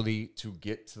ability to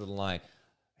get to the line.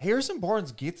 Harrison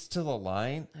Barnes gets to the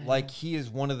line like he is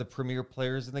one of the premier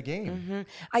players in the game. Mm-hmm.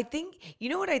 I think, you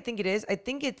know what I think it is? I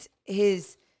think it's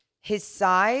his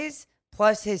size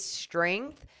plus his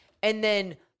strength, and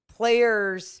then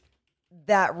players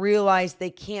that realize they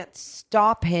can't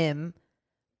stop him,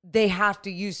 they have to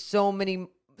use so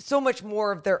much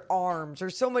more of their arms, or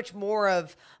so much more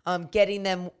of getting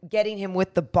him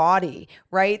with the body,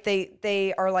 right?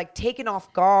 They are like taken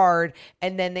off guard,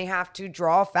 and then they have to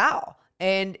draw a foul.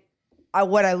 And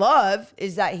what I love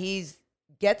is that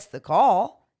gets the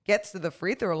call, gets to the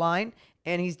free throw line,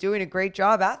 and he's doing a great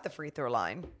job at the free throw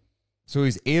line. So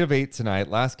he's 8 of 8 tonight.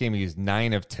 Last game, he was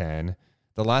 9 of 10.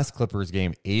 The last Clippers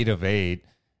game, 8 of 8.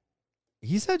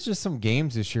 He's had just some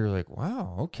games this year like,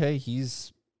 wow, okay, he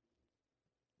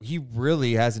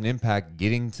really has an impact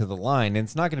getting to the line. And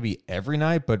it's not going to be every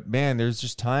night, but man, there's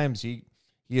just times he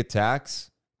attacks,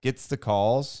 gets the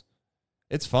calls.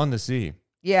 It's fun to see.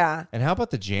 Yeah. And how about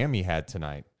the jam he had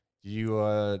tonight?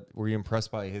 Were you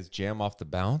impressed by his jam off the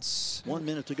bounce? 1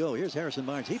 minute to go. Here's Harrison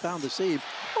Barnes. He found the seam.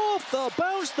 Off the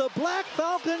bounce, the Black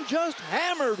Falcon just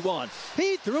hammered one.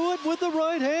 He threw it with the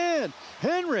right hand.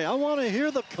 Henry, I want to hear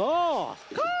the call.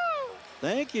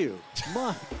 Thank you.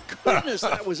 My goodness,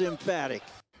 that was emphatic.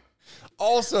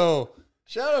 Also,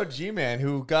 shout out G-Man,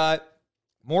 who got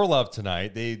more love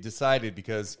tonight. They decided,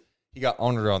 because he got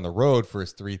honored on the road for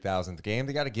his 3,000th game,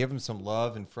 they got to give him some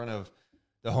love in front of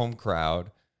the home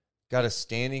crowd. Got a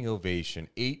standing ovation,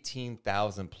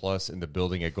 18,000 plus in the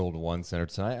building at Golden One Center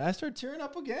tonight. I started tearing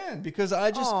up again because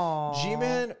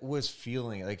G-Man was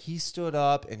feeling like he stood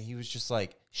up and he was just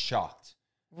like shocked.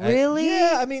 Really?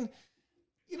 Yeah, I mean,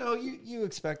 you know, you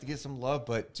expect to get some love,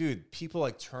 but dude, people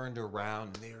like turned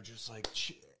around and they were just like,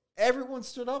 everyone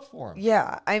stood up for him.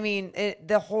 Yeah, I mean,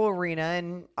 the whole arena,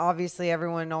 and obviously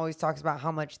everyone always talks about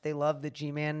how much they love the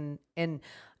G-Man. And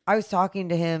I was talking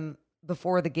to him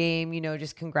before the game, you know,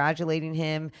 just congratulating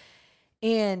him.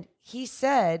 And he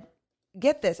said,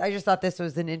 get this, I just thought this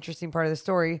was an interesting part of the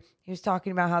story. He was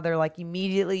talking about how they're like,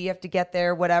 immediately you have to get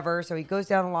there, whatever. So he goes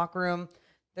down the locker room,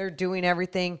 they're doing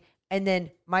everything. And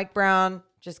then Mike Brown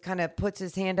just kind of puts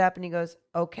his hand up and he goes,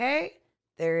 okay,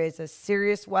 there is a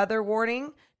serious weather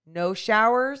warning, no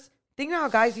showers. Think about how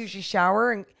guys usually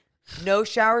shower, and no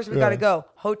showers. We got to go.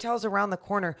 Hotel's around the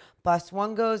corner. Bus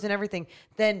 1 goes and everything.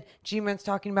 Then G-Man's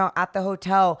talking about at the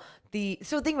hotel.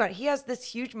 So think about it. He has this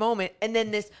huge moment, and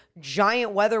then this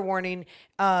giant weather warning.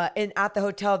 And at the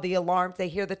hotel, the alarms, they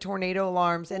hear the tornado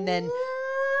alarms. And then,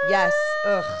 yes,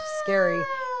 scary.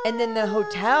 And then the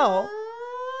hotel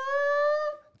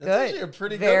That's actually a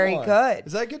pretty Very good one. good.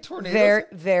 Is that good tornadoes? Very,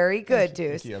 very good,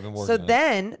 Deuce. Thank you. I've been working So on it.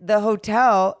 then the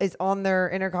hotel is on their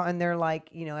intercom and they're like,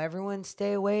 everyone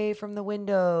stay away from the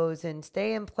windows and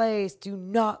stay in place. Do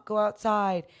not go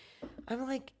outside. I'm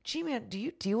like, gee, man, do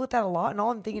you deal with that a lot? And all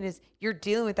I'm thinking is you're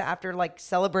dealing with that after like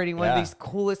celebrating one of these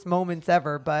coolest moments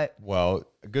ever. But well,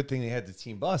 a good thing they had the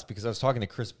team bus because I was talking to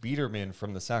Chris Biederman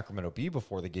from the Sacramento Bee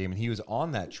before the game, and he was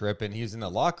on that trip and he was in the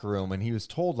locker room and he was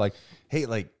told like, hey,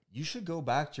 like you should go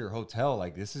back to your hotel.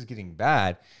 Like this is getting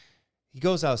bad. He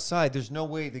goes outside. There's no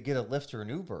way to get a Lyft or an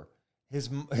Uber.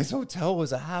 His hotel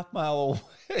was a half mile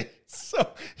away. So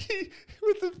he,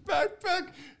 with his backpack,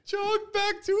 jogged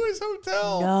back to his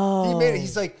hotel. No. He made it.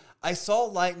 He's like, I saw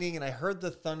lightning and I heard the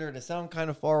thunder and it sounded kind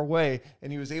of far away. And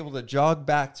he was able to jog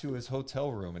back to his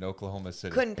hotel room in Oklahoma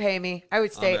City. couldn't pay me. I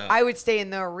would stay. man. I would stay in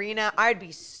the arena. I'd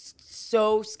be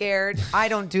so scared. I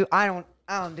don't do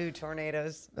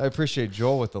tornadoes. I appreciate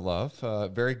Joel with the love.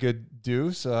 Very good,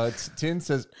 Deuce. Tin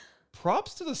says,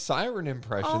 props to the siren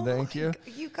impression. Thank you.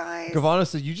 You guys. Gavano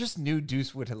says, you just knew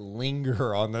Deuce would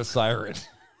linger on the siren.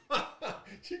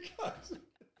 You guys,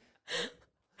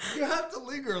 you have to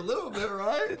linger a little bit,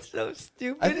 right? It's so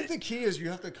stupid. I think the key is you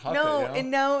have to cut No, it.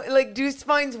 and now like Deuce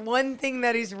finds one thing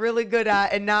that he's really good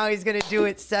at, and now he's gonna do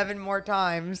it 7 more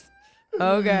times.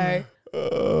 Okay.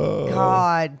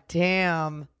 God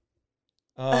damn.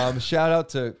 Shout out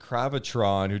to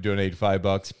Kravatron who donated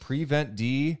 $5. Prevent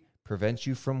D prevents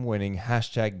you from winning.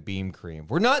 # Beam Cream.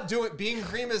 We're not doing Beam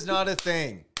Cream is not a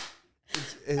thing.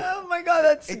 Oh my God,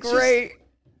 that's it great.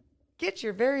 Get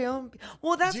your very own.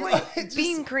 Well, that's Do you- why it just-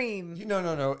 bean cream.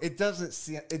 No. It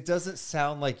doesn't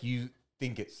sound like you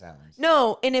think it sounds.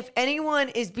 No, and if anyone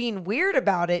is being weird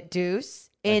about it,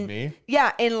 Deuce, and me?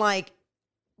 yeah, and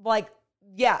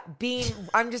being,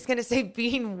 I'm just gonna say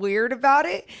being weird about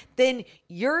it, then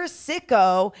you're a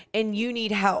sicko and you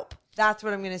need help. That's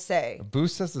what I'm gonna say.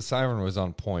 Boost says the siren was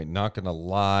on point. Not gonna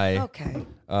lie. Okay.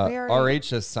 We already- RH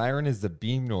says siren is the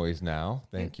beam noise now.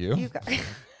 Thank you. You got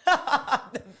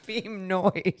the beam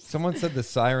noise. Someone said the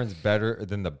siren's better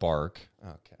than the bark.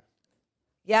 Okay.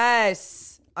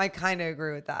 Yes, I kind of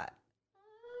agree with that.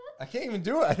 I can't even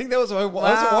do it. I think that was a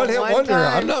Wow, one-hit one wonder.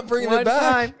 time, I'm not bringing one it back.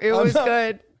 time. It was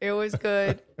good. It was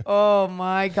good. Oh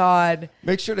my God.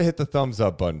 Make sure to hit the thumbs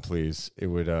up button, please. It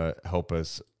would help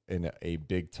us in a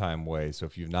big time way. So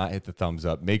if you've not hit the thumbs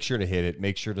up, make sure to hit it.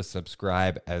 Make sure to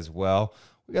subscribe as well.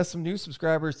 We got some new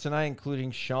subscribers tonight,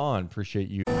 including Sean. Appreciate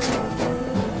you.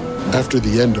 After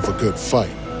the end of a good fight,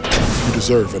 you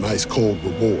deserve an ice-cold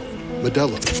reward.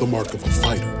 Modelo is the mark of a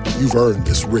fighter. You've earned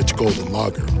this rich golden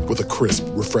lager with a crisp,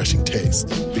 refreshing taste.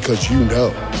 Because you know,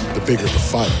 the bigger the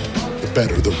fight, the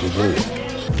better the reward.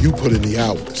 You put in the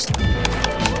hours,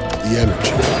 the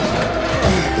energy,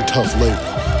 the tough labor.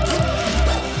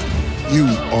 You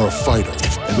are a fighter,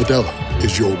 and Modelo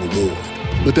is your reward.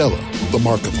 Modelo, the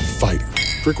mark of a fighter.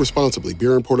 Drink responsibly.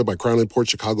 Beer imported by Crown Imports,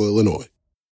 Chicago, Illinois.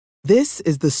 This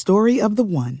is the story of the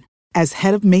one. As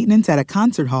head of maintenance at a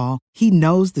concert hall, he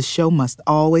knows the show must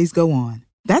always go on.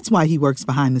 That's why he works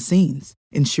behind the scenes,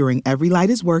 ensuring every light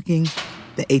is working,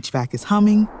 the HVAC is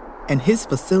humming, and his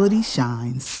facility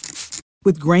shines.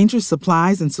 With Grainger's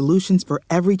supplies and solutions for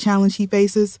every challenge he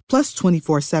faces, plus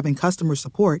 24/7 customer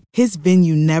support, his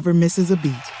venue never misses a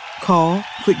beat. Call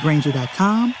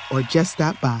quickgrainger.com or just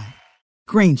stop by.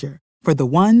 Grainger, for the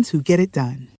ones who get it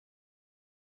done.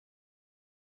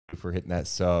 For hitting that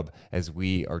sub as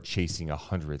we are chasing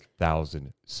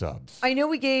 100,000 subs. I know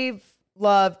we gave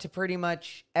love to pretty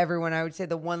much everyone. I would say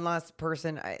the one last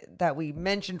person that we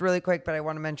mentioned really quick, but I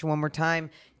want to mention one more time,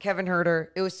 Kevin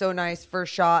Herter. It was so nice.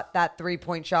 First shot, that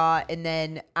 3-point shot. And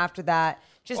then after that,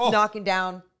 just knocking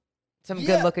down some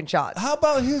good looking shots. How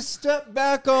about his step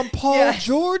back on Paul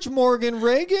George, Morgan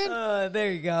Reagan?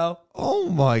 There you go. Oh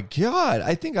my God.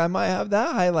 I think I might have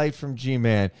that highlight from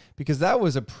G-Man because that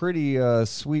was a pretty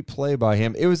sweet play by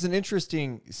him. It was an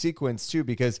interesting sequence too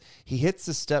because he hits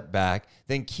the step back,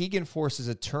 then Keegan forces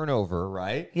a turnover,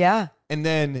 right? Yeah. And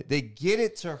then they get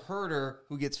it to Herter,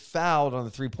 who gets fouled on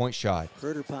the 3-point shot.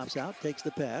 Herter pops out, takes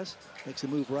the pass, makes a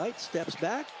move right, steps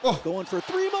back, going for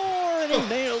 3 more, and he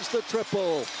nails the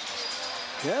triple.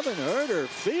 Kevin Herter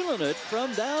feeling it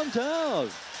from downtown.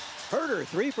 Herter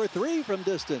 3 for 3 from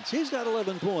distance. He's got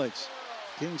 11 points.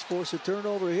 Kings force a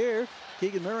turnover here.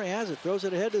 Keegan Murray has it, throws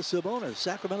it ahead to Sabonis.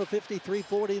 Sacramento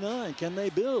 53-49. Can they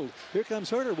build? Here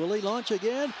comes Herter. Will he launch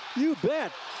again? You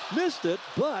bet. Missed it,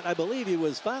 but I believe he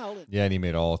was fouled. Yeah, and he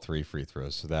made all 3 free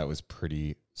throws, so that was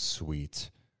pretty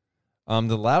sweet.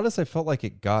 The loudest I felt like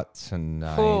it got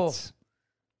tonight.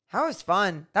 That was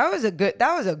fun. That was a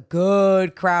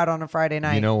good crowd on a Friday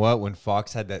night. You know what? When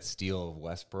Fox had that steal of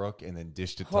Westbrook and then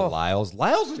dished it to Lyles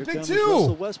was Here big comes too.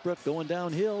 Russell Westbrook going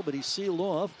downhill, but he's sealed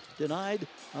off. Denied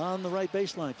on the right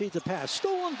baseline. Feeds a pass.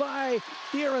 Stolen by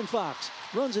De'Aaron Fox.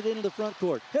 Runs it into the front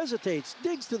court. Hesitates.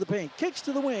 Digs to the paint. Kicks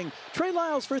to the wing. Trey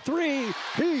Lyles for three.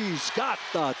 He's got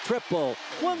the triple.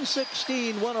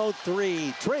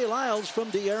 116-103. Trey Lyles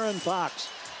from De'Aaron Fox.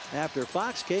 After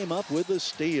Fox came up with the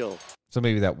steal. So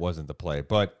maybe that wasn't the play,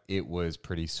 but it was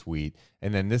pretty sweet.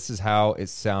 And then this is how it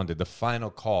sounded. The final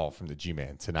call from the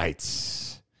G-Man tonight.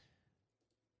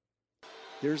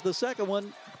 Here's the second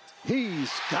one.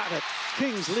 He's got it.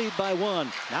 Kings lead by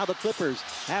 1. Now the Clippers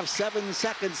have 7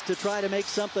 seconds to try to make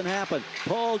something happen.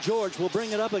 Paul George will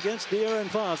bring it up against De'Aaron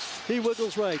Fox. He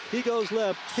wiggles right. He goes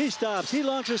left. He stops. He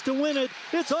launches to win it.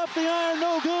 It's off the iron.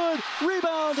 No good.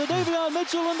 Rebound to Davion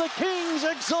Mitchell, and the Kings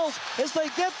exult as they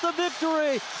get the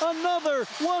victory. Another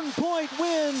 1-point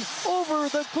win over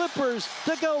the Clippers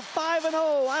to go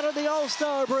 5-0 out of the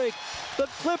All-Star break. The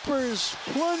Clippers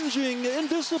plunging and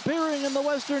disappearing in the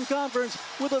Western Conference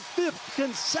with a 5th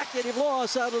consecutive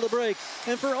loss out of the break.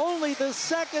 And for only the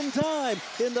second time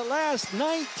in the last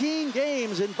 19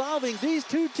 games involving these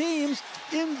two teams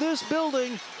in this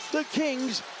building, the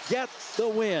Kings get the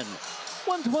win.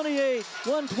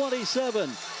 128-127.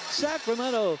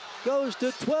 Sacramento goes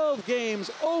to 12 games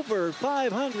over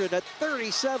 500 at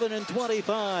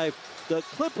 37-25. The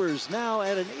Clippers now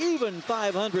at an even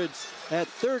 500 at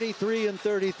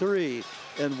 33-33.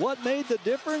 And what made the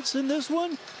difference in this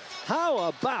one? How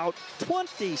about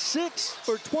 26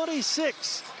 for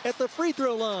 26 at the free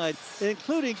throw line,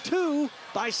 including 2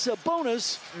 by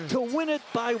Sabonis to win it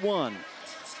by 1.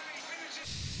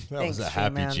 That was a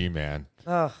happy G-Man.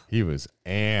 Ugh. He was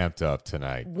amped up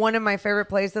tonight. One of my favorite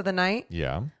plays of the night.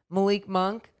 Yeah. Malik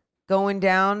Monk going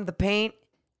down the paint,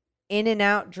 in and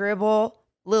out dribble,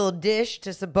 little dish to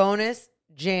Sabonis,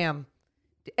 jam.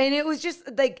 And it was just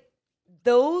like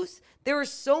there were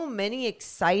so many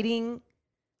exciting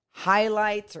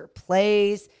highlights or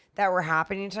plays that were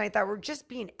happening tonight that were just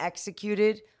being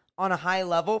executed on a high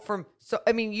level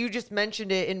you just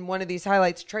mentioned it in one of these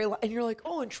highlights, and you're like,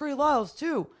 oh, and Trey Lyles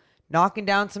too, knocking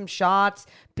down some shots,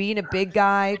 being a big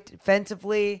guy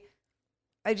defensively.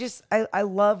 I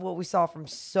love what we saw from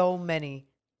so many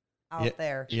out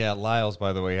there. Yeah, Lyles,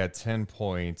 by the way, had 10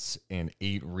 points and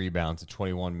 8 rebounds to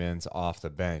 21 minutes off the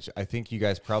bench. I think you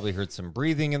guys probably heard some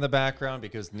breathing in the background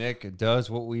because Nick does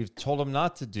what we've told him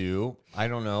not to do,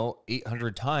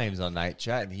 800 times on Night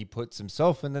Chat, and he puts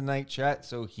himself in the Night Chat,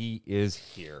 so he is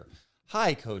here.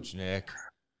 Hi, Coach Nick.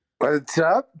 What's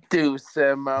up, Deuce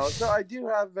and Mo? So I do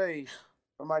have a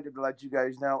reminder to let you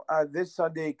guys know. This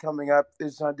Sunday coming up,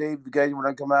 if you guys want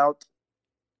to come out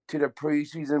to the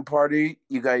preseason party,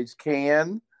 you guys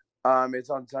can. It's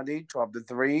on Sunday, 12 to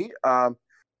 3. I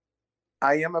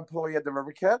am an employee at the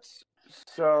River Cats,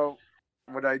 so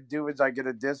what I do is I get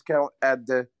a discount at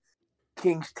the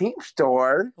Kings team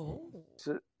store.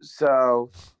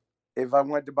 So if I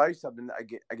wanted to buy something, I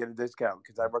get a discount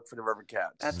because I work for the River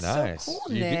Cats. That's nice. so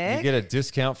cool, You Nick. get a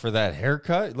discount for that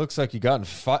haircut? It looks like you got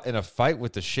in a fight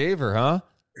with the shaver, huh?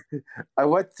 I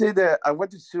went to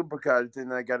Supercuts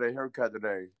and I got a haircut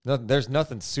today. There's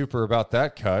nothing super about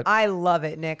that cut. I love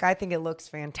it, Nick. I think it looks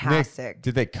fantastic. Nick,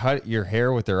 did they cut your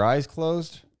hair with their eyes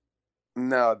closed?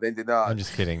 No, they did not. I'm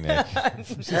just kidding, Nick.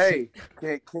 Hey,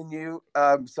 can you?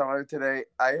 Sorry, today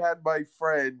I had my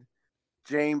friend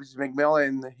James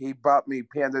McMillan. He bought me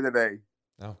Panda today.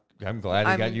 Oh, I'm glad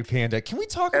he got you Panda. Can we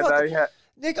talk And about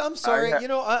Nick? I'm sorry.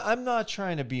 I'm not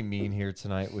trying to be mean here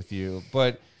tonight with you,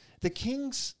 but the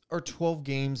Kings are 12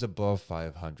 games above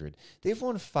 500. They've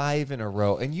won 5 in a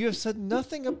row, and you have said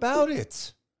nothing about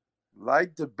it.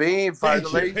 Like the beam, Fire the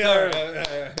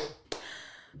Laser.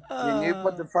 Can you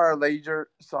put the Fire Laser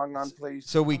song on, please?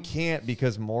 So we can't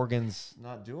because Morgan's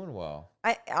not doing well.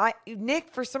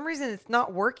 Nick, for some reason it's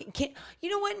not working.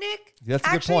 You know what, Nick? That's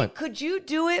a good point. Could you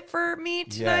do it for me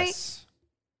tonight? Yes.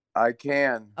 I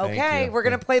can. Okay, we're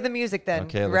gonna play the music then.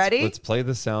 Okay, ready? Let's play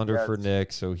the sounder for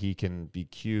Nick so he can be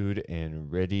cued and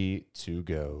ready to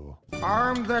go.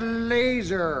 Arm the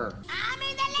laser.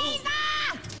 Arming the laser!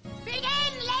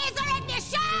 Begin laser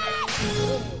ignition!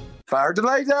 Fire the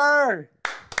laser!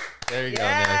 There you go,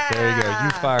 Nick. There you go.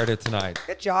 You fired it tonight.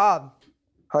 Good job.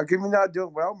 How come you're not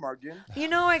doing well, Morgan? You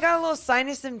know, I got a little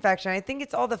sinus infection. I think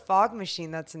it's all the fog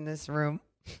machine that's in this room.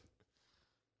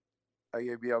 Are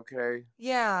you gonna be okay?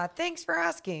 Yeah, thanks for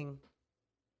asking.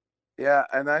 Yeah,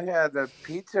 and I had a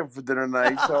pizza for dinner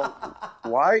tonight, so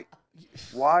why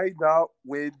not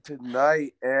win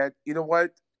tonight? And you know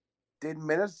what? Did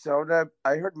Minnesota?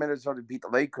 I heard Minnesota beat the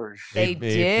Lakers. They beat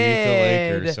the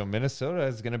Lakers. did. So Minnesota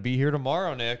is going to be here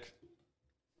tomorrow, Nick.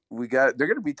 They're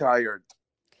going to be tired.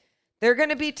 They're going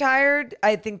to be tired.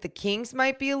 I think the Kings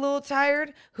might be a little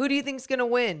tired. Who do you think's going to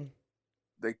win?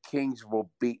 The Kings will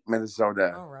beat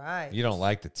Minnesota. All right. You don't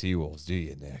like the T-Wolves, do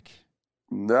you, Nick?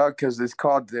 No, because it's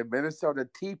called the Minnesota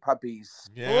Tea Puppies.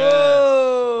 Yes.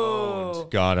 Whoa.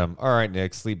 Owned. Got him. All right,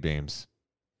 Nick. Sleep beams.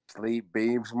 Sleep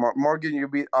beams.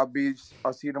 Morgan,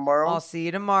 I'll see you tomorrow. I'll see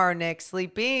you tomorrow, Nick.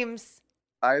 Sleep beams.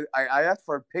 I asked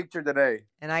for a picture today.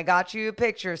 And I got you a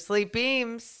picture. Sleep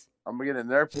beams. I'm gonna get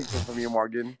another picture from you,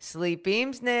 Morgan. Sleep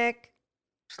beams, Nick.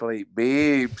 Sleep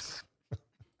beams.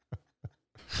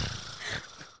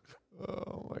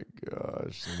 Oh my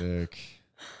gosh, Nick.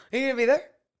 Are you gonna be there?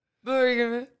 Are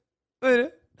you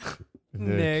gonna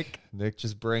be Nick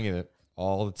just bringing it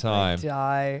all the time.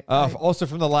 Die. Also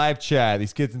from the live chat,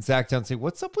 these kids in Sacktown say,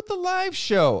 "What's up with the live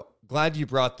show?" Glad you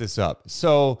brought this up.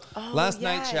 So last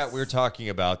night, chat, we were talking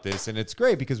about this, and it's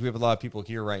great because we have a lot of people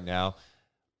here right now.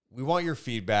 We want your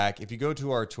feedback. If you go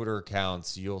to our Twitter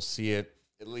accounts, you'll see it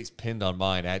at least pinned on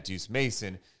mine at Deuce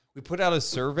Mason. We put out a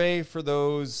survey for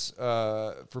those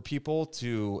for people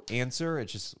to answer.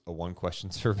 It's just a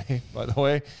one-question survey, by the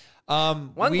way.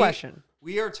 One question.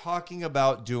 We are talking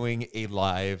about doing a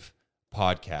live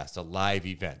podcast, a live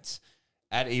event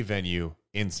at a venue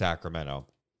in Sacramento.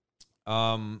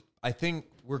 I think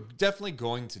we're definitely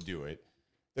going to do it.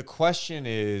 The question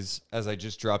is, as I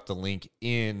just dropped the link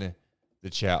in the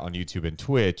chat on YouTube and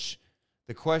Twitch,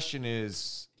 the question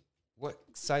is, what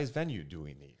size venue do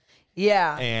we need?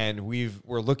 Yeah. And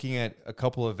we're looking at a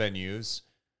couple of venues.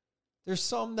 There's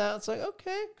some that's like,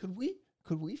 okay, could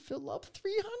we fill up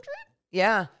 300?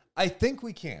 Yeah. I think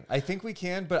we can,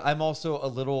 but I'm also a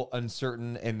little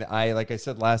uncertain. And like I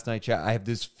said last night, chat, I have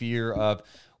this fear of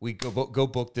we go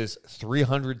book this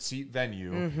 300 seat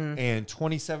venue and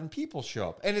 27 people show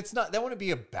up. And that wouldn't be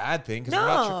a bad thing.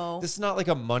 No. This is not like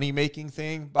a money making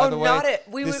thing, by the way. Not it.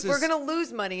 We're going to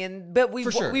lose money, but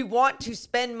we want to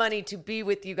spend money to be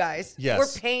with you guys. Yes.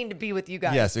 We're paying to be with you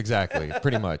guys. Yes, exactly.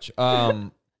 Pretty much.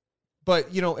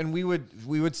 But, and we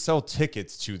would sell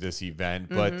tickets to this event,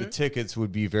 but the tickets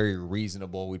would be very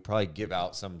reasonable. We'd probably give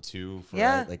out some too for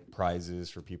like prizes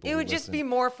for people. It would just be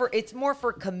more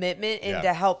for commitment and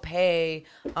to help pay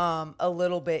a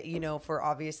little bit, for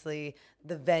obviously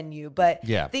the venue. But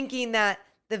thinking that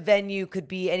the venue could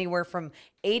be anywhere from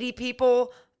 80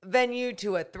 people venue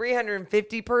to a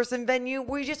 350 person venue,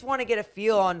 we just want to get a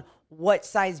feel on what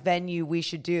size venue we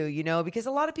should do, because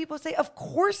a lot of people say, of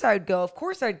course I'd go.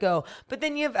 But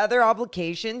then you have other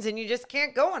obligations and you just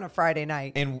can't go on a Friday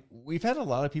night. And we've had a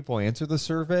lot of people answer the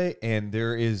survey, and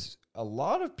there is a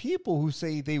lot of people who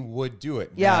say they would do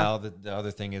it. Yeah. Now, the other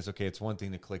thing is, okay, it's one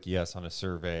thing to click yes on a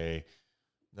survey.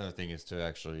 Another thing is to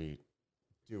actually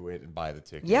do it and buy the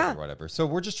ticket or whatever. So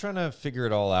we're just trying to figure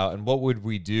it all out. And what would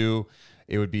we do?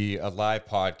 It would be a live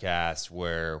podcast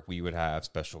where we would have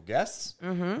special guests.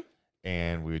 Mm-hmm.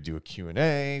 And we would do a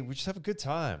Q&A. We just have a good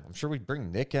time. I'm sure we'd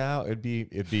bring Nick out. It'd be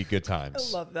good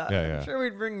times. I love that. Yeah. I'm sure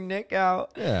we'd bring Nick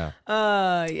out. Yeah.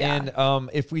 Yeah. And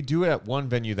if we do it at one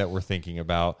venue that we're thinking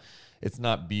about, it's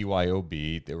not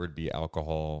BYOB. There would be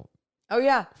alcohol. Oh,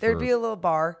 yeah. There'd be a little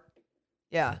bar.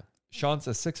 Yeah. Sean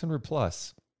says 600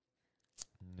 plus.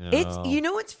 No. It's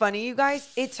what's funny, you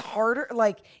guys? It's harder.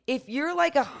 Like if you're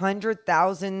like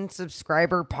 100,000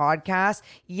 subscriber podcast,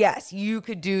 yes, you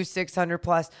could do 600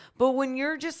 plus. But when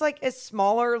you're just like a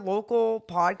smaller local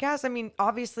podcast, I mean,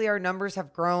 obviously our numbers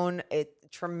have grown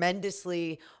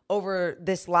tremendously over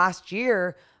this last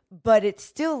year, but it's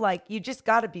still like you just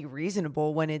got to be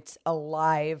reasonable when it's a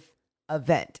live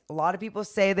event. A lot of people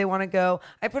say they want to go.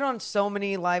 I put on so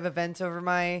many live events over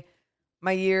my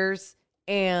years,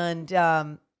 and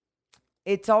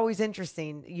it's always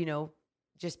interesting,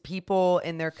 just people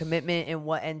and their commitment and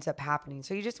what ends up happening.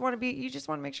 So you just want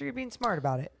to make sure you're being smart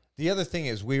about it. The other thing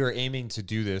is we were aiming to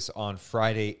do this on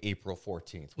Friday, April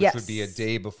 14th, which would be a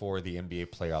day before the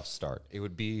NBA playoffs start. It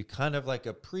would be kind of like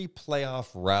a pre-playoff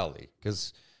rally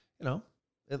because,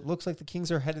 it looks like the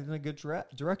Kings are headed in a good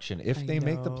direction. If they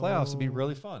make the playoffs, it'd be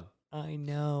really fun. I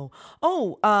know.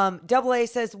 Oh, Double A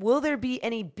says, will there be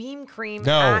any beam cream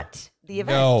at the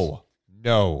event?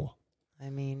 No. I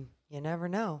mean, you never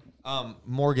know.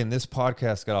 Morgan, this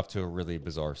podcast got off to a really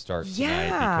bizarre start tonight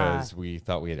because we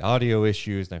thought we had audio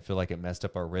issues, and I feel like it messed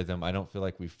up our rhythm. I don't feel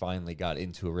like we finally got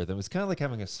into a rhythm. It's kind of like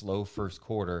having a slow first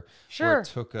quarter. Sure. Where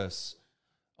it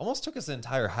almost took us an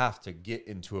entire half to get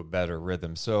into a better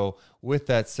rhythm. So with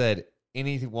that said,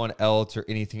 anything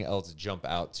else jump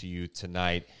out to you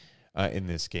tonight in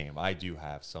this game? I do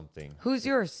have something. Who's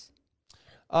yours?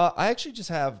 I actually just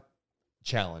have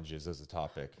challenges as a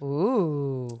topic.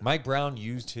 Ooh. Mike Brown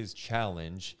used his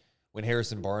challenge when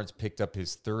Harrison Barnes picked up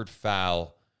his third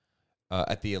foul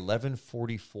at the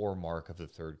 11:44 mark of the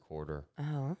third quarter.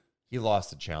 Uh-huh. He lost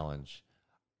the challenge.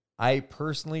 I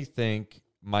personally think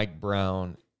Mike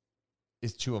Brown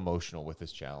is too emotional with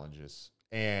his challenges.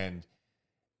 And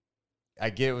I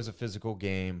get it was a physical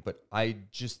game, but I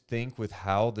just think with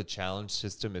how the challenge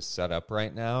system is set up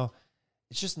right now,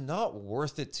 it's just not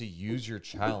worth it to use your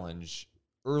challenge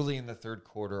early in the third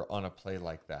quarter on a play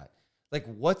like that. Like,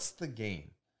 what's the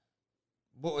game?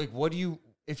 Well, like, what do you,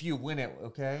 if you win it,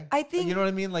 okay? I think, you know what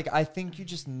I mean? Like, I think you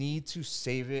just need to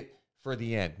save it for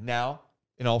the end. Now,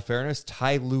 in all fairness,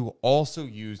 Ty Lue also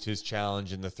used his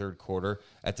challenge in the third quarter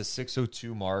at the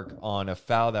 6:02 mark on a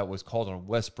foul that was called on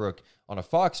Westbrook on a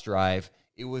Fox drive.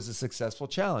 It was a successful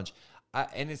challenge.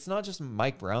 And it's not just a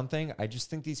Mike Brown thing. I just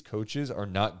think these coaches are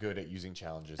not good at using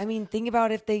challenges. I mean, think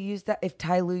about if they used that, if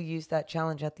Ty Lue used that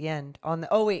challenge at the end on the,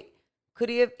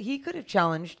 he could have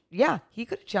challenged. Yeah, he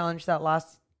could have challenged that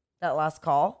last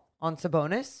call on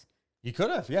Sabonis. He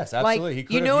could have, yes, absolutely. Like, He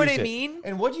could you have know what used I it. mean?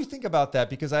 And what do you think about that?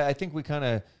 Because I think we kind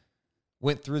of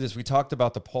went through this. We talked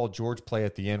about the Paul George play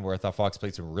at the end where I thought Fox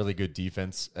played some really good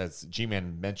defense. As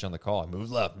G-Man mentioned on the call, move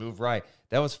left, move right.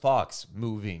 That was Fox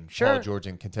moving Paul George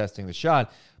and contesting the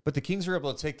shot. But the Kings were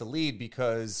able to take the lead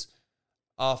because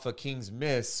off a Kings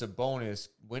miss, Sabonis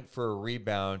went for a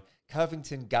rebound.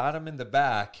 Covington got him in the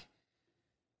back,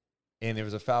 and there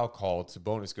was a foul called.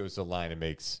 Sabonis goes to the line and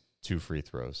makes 2 free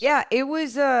throws. Yeah, it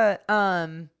was I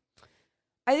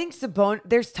think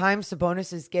there's times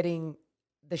Sabonis is getting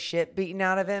the shit beaten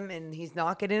out of him and he's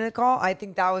not getting a call. I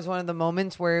think that was one of the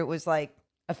moments where it was like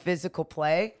a physical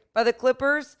play by the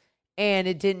Clippers and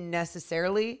it didn't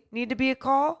necessarily need to be a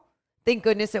call. Thank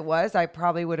goodness it was. I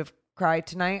probably would have cried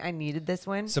tonight. I needed this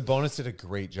win. Sabonis did a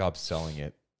great job selling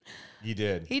it. He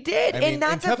did. He did. And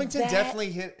that's Covington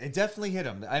definitely hit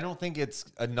him. I don't think it's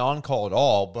a non-call at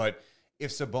all, but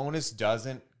if Sabonis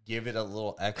doesn't give it a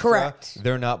little extra, correct,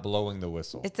 they're not blowing the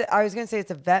whistle. I was going to say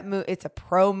it's a vet move. It's a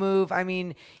pro move. I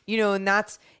mean,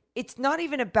 and it's not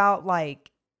even about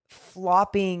like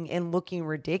flopping and looking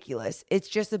ridiculous. It's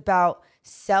just about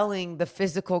selling the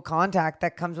physical contact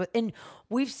that comes with, and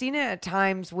we've seen it at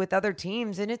times with other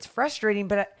teams and it's frustrating,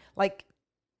 but like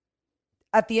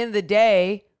at the end of the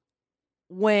day,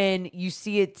 when you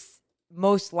see it's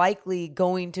most likely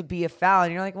going to be a foul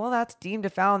and you're like, well, that's deemed a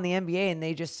foul in the NBA and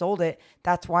they just sold it.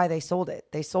 That's why they sold it.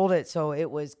 They sold it so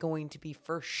it was going to be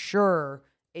for sure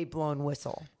a blown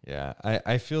whistle. Yeah,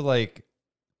 I feel like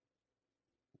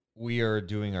we are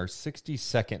doing our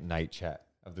 62nd night chat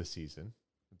of the season.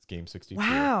 It's game 62.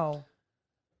 Wow.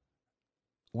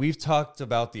 We've talked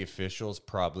about the officials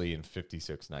probably in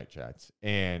 56 night chats.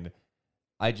 And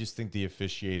I just think the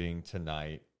officiating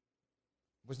tonight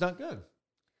was not good.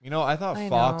 I thought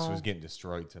Fox was getting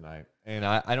destroyed tonight. And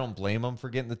I don't blame him for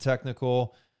getting the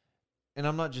technical. And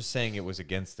I'm not just saying it was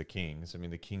against the Kings. I mean,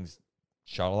 the Kings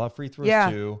shot a lot of free throws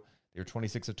too. They were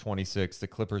 26 of 26. The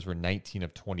Clippers were 19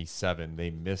 of 27. They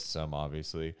missed some,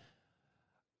 obviously.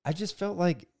 I just felt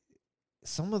like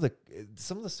some of the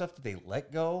stuff that they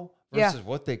let go versus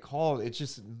what they called, it's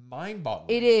just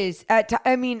mind-boggling. It is.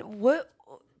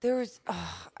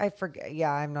 I forget.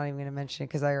 Yeah, I'm not even going to mention it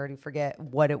because I already forget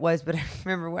what it was. But I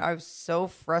remember when I was so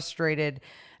frustrated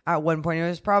at one point. It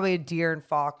was probably a De'Aaron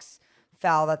Fox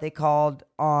foul that they called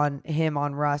on him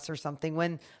on Russ or something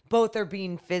when both are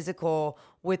being physical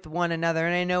with one another.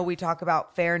 And I know we talk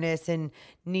about fairness and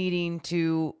needing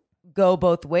to go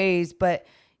both ways. But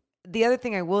the other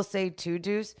thing I will say too,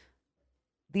 Deuce,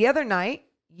 the other night,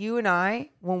 you and I,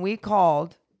 when we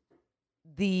called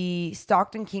the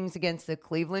Stockton Kings against the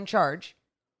Cleveland Charge,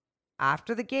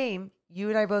 after the game, you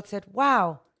and I both said,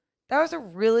 wow, that was a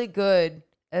really good,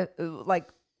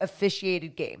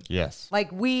 officiated game. Yes.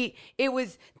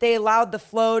 They allowed the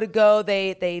flow to go.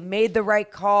 They made the right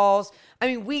calls. I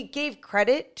mean, we gave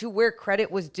credit to where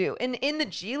credit was due. And in the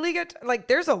G League,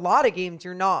 there's a lot of games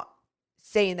you're not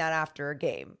saying that after a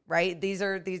game, right? These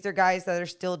are guys that are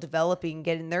still developing,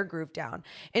 getting their groove down.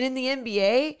 And in the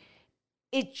NBA,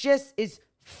 it just is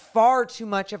far too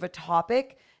much of a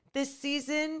topic this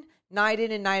season, night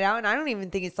in and night out. And I don't even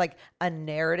think it's like a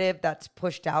narrative that's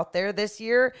pushed out there this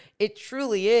year. It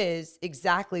truly is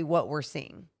exactly what we're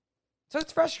seeing. So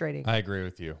it's frustrating. I agree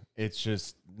with you. It's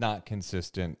just not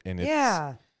consistent. And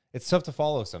it's tough to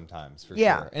follow sometimes, for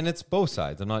sure. And it's both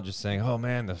sides. I'm not just saying, oh,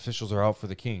 man, the officials are out for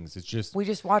the Kings. It's just we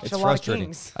just watched a lot of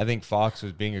Kings. I think Fox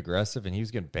was being aggressive, and he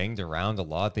was getting banged around a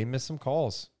lot. They missed some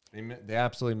calls. They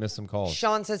absolutely missed some calls.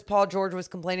 Sean says Paul George was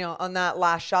complaining on that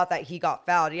last shot that he got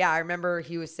fouled. Yeah, I remember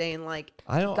he was saying like,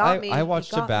 I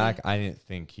watched it back. I didn't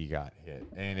think he got hit,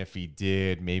 and if he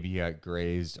did, maybe he got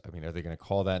grazed. I mean, are they going to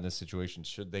call that in this situation?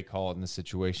 Should they call it in this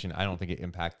situation? I don't think it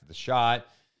impacted the shot.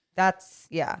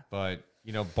 But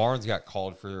Barnes got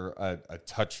called for a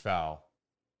touch foul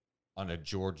on a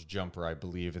George jumper, I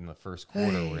believe, in the first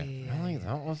quarter. Really,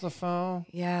 that was the foul?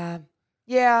 Yeah.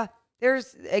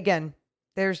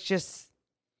 There's just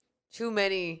too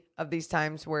many of these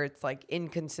times where it's like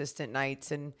inconsistent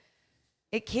nights, and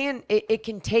it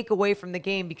can take away from the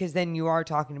game because then you are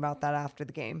talking about that after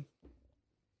the game.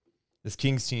 This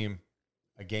Kings team,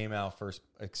 a game out of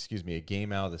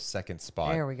the second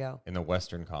spot. There we go. In the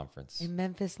Western Conference. And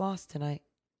Memphis lost tonight.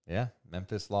 Yeah,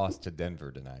 Memphis lost to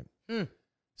Denver tonight.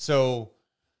 So,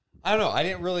 I don't know. I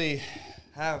didn't really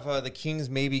have the Kings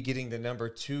maybe getting the number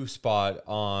 2 spot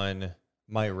on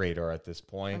my radar at this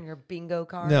point. On your bingo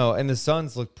card? No, and the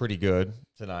Suns look pretty good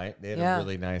tonight. They had a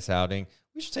really nice outing.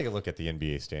 We should take a look at the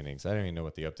NBA standings. I don't even know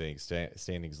what the updating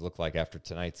standings look like after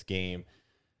tonight's game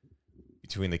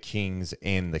between the Kings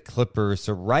and the Clippers.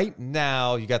 So right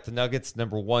now, you got the Nuggets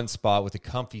number 1 spot with a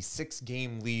comfy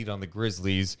 6-game lead on the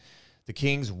Grizzlies. The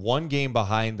Kings 1 game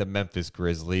behind the Memphis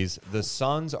Grizzlies. The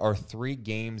Suns are 3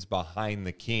 games behind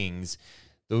the Kings.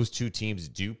 Those 2 teams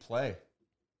do play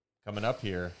coming up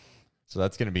here. So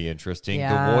that's going to be interesting.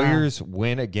 Yeah. The Warriors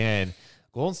win again.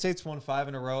 Golden State's won 5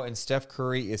 in a row, and Steph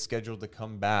Curry is scheduled to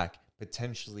come back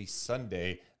potentially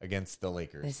Sunday against the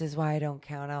Lakers. This is why I don't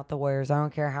count out the Warriors. I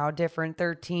don't care how different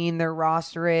their team, their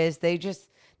roster is.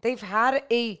 They've had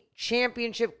a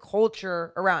championship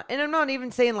culture around. And I'm not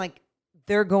even saying like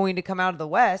they're going to come out of the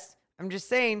West. I'm just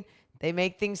saying they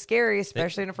make things scary,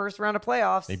 especially in the first round of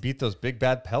playoffs. They beat those big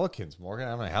bad Pelicans, Morgan.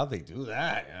 I don't know how they do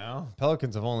that.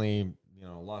 Pelicans have only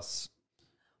lost.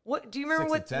 What do you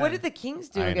remember? What did the Kings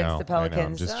do against the Pelicans? I know,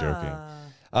 I'm just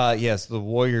joking. Yes, the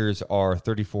Warriors are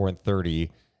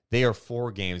 34-30. They are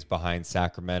 4 games behind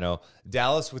Sacramento.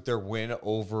 Dallas, with their win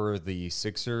over the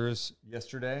Sixers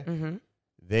yesterday,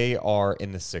 they are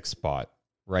in the 6th spot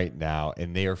right now,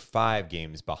 and they are 5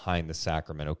 games behind the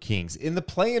Sacramento Kings. In the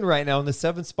play-in right now, in the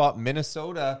 7th spot,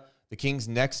 Minnesota, the Kings'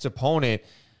 next opponent.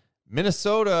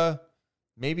 Minnesota,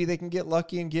 maybe they can get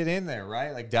lucky and get in there,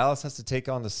 right? Like Dallas has to take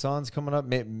on the Suns coming up.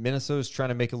 Minnesota's trying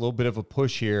to make a little bit of a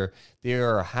push here. They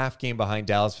are a half game behind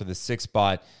Dallas for the 6th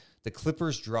spot. The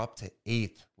Clippers dropped to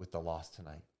 8th with the loss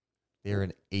tonight. They're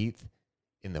in 8th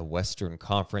in the Western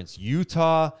Conference.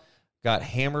 Utah got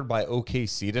hammered by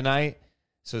OKC tonight,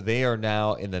 so they are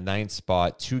now in the 9th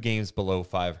spot, 2 games below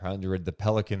 500. The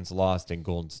Pelicans lost in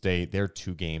Golden State. They're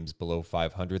 2 games below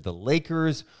 500. The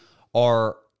Lakers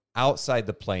are outside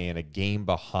the play-in, a game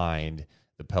behind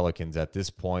the Pelicans at this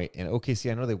point. And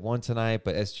OKC, I know they won tonight,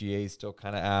 but SGA is still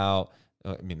kind of out.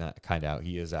 I mean, not kind of out.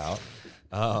 He is out.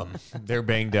 They're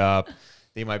banged up.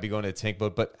 They might be going to a tank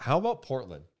mode. But how about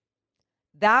Portland?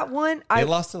 That one, they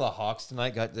lost to the Hawks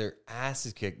tonight, got their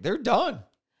asses kicked. They're done.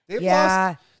 They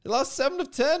lost 7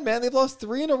 of 10, man. They've lost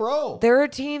 3 in a row. They're a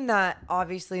team that,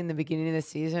 obviously, in the beginning of the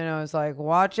season, I was like,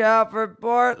 watch out for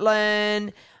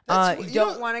Portland. You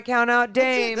don't want to count out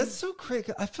Dame. That's so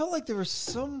crazy. I felt like there was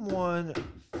someone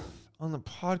on the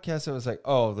podcast that was like,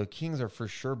 "Oh, the Kings are for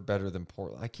sure better than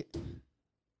Portland." I can't.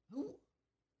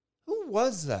 Who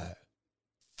was that?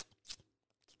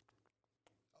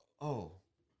 Oh,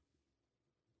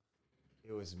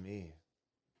 it was me.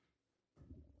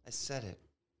 I said it.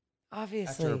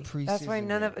 Obviously, that's why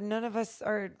none of us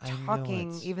are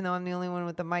talking, even though I'm the only one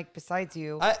with the mic besides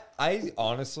you. I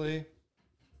honestly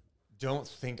don't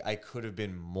think I could have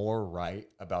been more right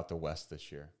about the West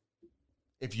this year.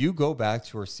 If you go back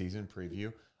to our season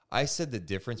preview, I said the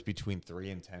difference between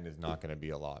 3 and 10 is not going to be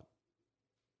a lot.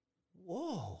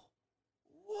 Whoa.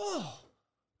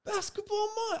 Basketball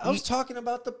mind. I was talking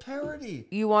about the parity.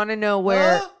 You want to know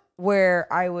where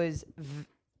I was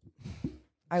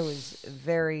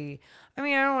very, I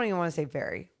mean, I don't even want to say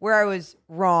very, where I was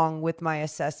wrong with my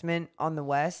assessment on the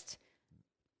West.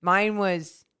 Mine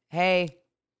was, hey,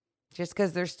 just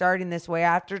because they're starting this way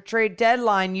after trade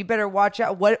deadline, you better watch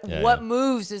out. What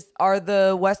moves are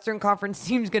the Western Conference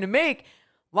teams going to make?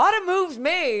 A lot of moves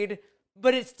made,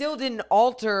 but it still didn't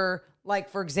alter, like,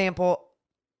 for example,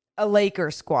 a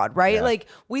Lakers squad, right? Yeah. Like,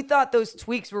 we thought those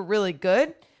tweaks were really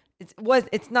good.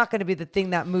 It's not going to be the thing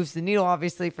that moves the needle,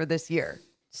 obviously, for this year.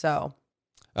 So,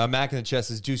 Mac in the chest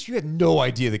says, Juice, you had no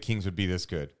idea the Kings would be this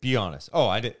good. Be honest. Oh,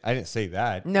 I didn't say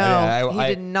that. No, he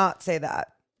did not say that.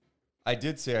 I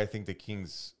did say I think the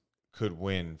Kings could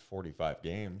win 45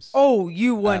 games. Oh,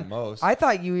 you won. At most. I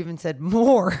thought you even said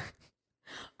more.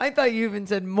 I thought you even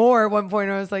said more at one point.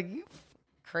 I was like, you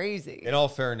crazy. In all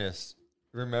fairness,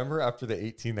 remember after the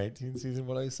 18-19 season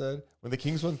what I said? When the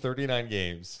Kings won 39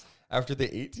 games. After the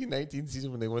 18-19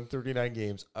 season when they won 39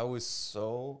 games, I was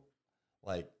so,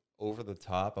 over the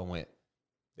top. I went,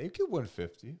 they could win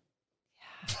 50.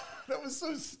 Yeah. That was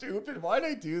so stupid. Why did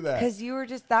I do that? Because you were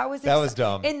just, that was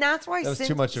dumb. And that's why that was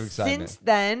too much of excitement. Since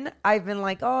then, I've been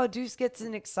like, oh, Deuce gets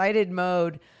in excited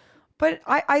mode. But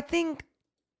I think,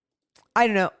 I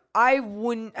don't know, I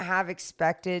wouldn't have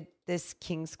expected this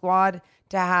King squad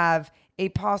to have a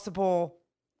possible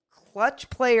clutch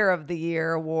player of the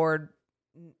year award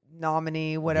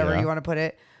nominee, whatever you want to put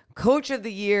it, coach of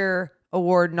the year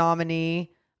award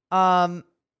nominee, a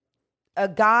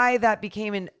guy that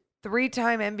became an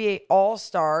 3-time NBA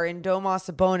All-Star in Domas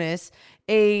Sabonis,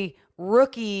 a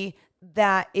rookie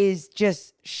that is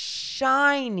just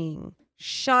shining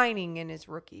in his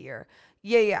rookie year.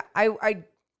 Yeah. I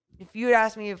if you had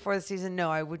asked me before the season,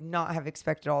 no, I would not have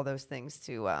expected all those things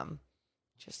to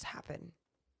just happen.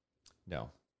 No.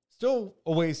 Still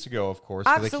a ways to go, of course.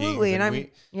 Absolutely. For the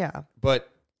Kings. Yeah. But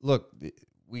look,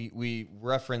 we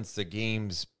reference the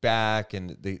games back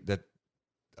and that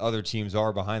other teams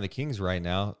are behind the Kings right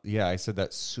now. Yeah, I said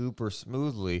that super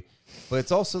smoothly, but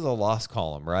it's also the loss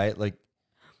column, right?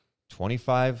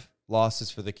 25 losses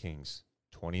for the Kings,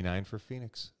 29 for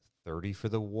Phoenix, 30 for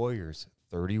the Warriors,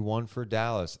 31 for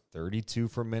Dallas, 32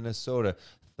 for Minnesota,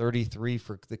 33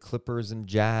 for the Clippers and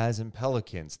Jazz and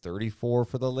Pelicans, 34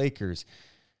 for the Lakers.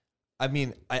 I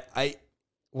mean,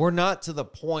 we're not to the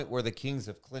point where the Kings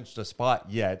have clinched a spot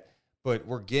yet, but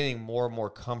we're getting more and more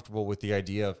comfortable with the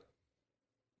idea of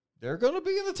they're going to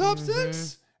be in the top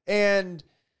 6. And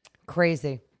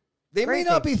crazy. They may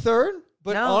not be third,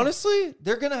 but honestly,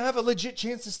 they're going to have a legit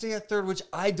chance to stay at third, which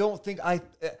I don't think I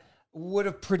would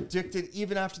have predicted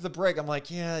even after the break. I'm like,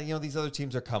 yeah, these other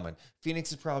teams are coming.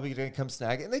 Phoenix is probably going to come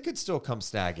snag it, and they could still come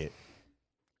snag it.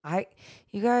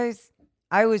 You guys,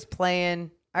 I was playing.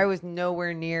 I was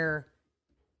nowhere near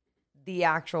the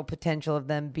actual potential of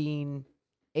them being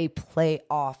a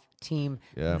playoff team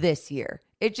this year.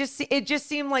 It just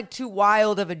seemed like too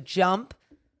wild of a jump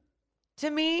to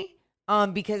me,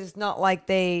 because it's not like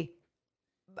they,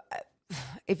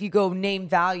 if you go name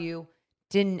value,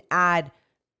 didn't add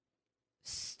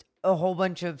a whole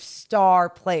bunch of star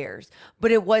players.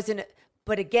 But it wasn't.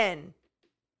 But again,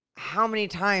 how many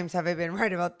times have I been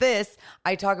right about this?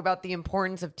 I talk about the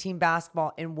importance of team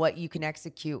basketball and what you can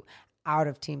execute out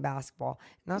of team basketball.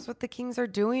 And that's what the Kings are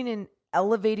doing and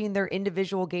elevating their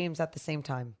individual games at the same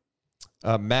time.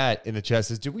 Matt in the chat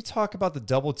says, did we talk about the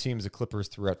double teams the Clippers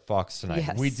threw at Fox tonight?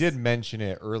 Yes. We did mention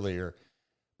it earlier.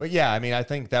 But yeah, I mean, I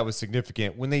think that was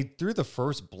significant. When they threw the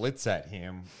first blitz at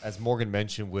him, as Morgan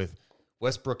mentioned, with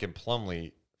Westbrook and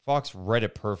Plumlee, Fox read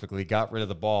it perfectly, got rid of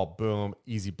the ball, boom,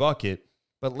 easy bucket.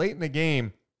 But late in the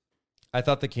game, I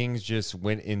thought the Kings just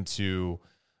went into,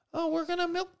 we're going to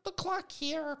milk the clock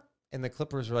here. And the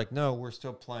Clippers were like, no, we're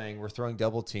still playing. We're throwing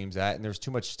double teams at, and there's too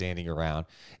much standing around.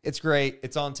 It's great.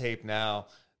 It's on tape now.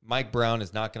 Mike Brown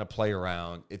is not going to play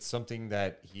around. It's something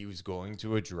that he was going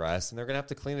to address, and they're going to have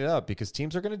to clean it up because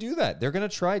teams are going to do that. They're going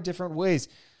to try different ways.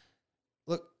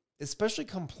 Look, especially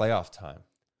come playoff time,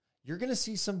 you're going to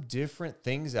see some different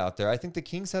things out there. I think the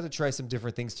Kings had to try some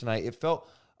different things tonight. It felt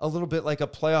a little bit like a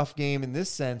playoff game in this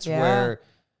sense where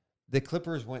the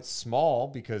Clippers went small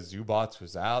because Zubats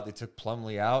was out. They took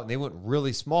Plumlee out, and they went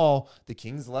really small. The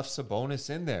Kings left Sabonis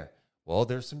in there. Well,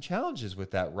 there's some challenges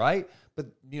with that, right? But,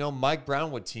 Mike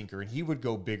Brown would tinker, and he would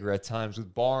go bigger at times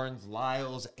with Barnes,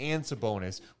 Lyles, and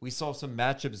Sabonis. We saw some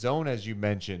matchup zone, as you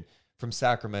mentioned, from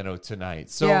Sacramento tonight.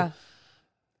 So,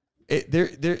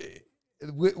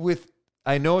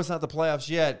 I know it's not the playoffs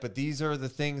yet, but these are the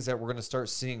things that we're going to start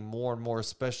seeing more and more,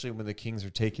 especially when the Kings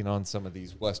are taking on some of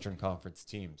these Western Conference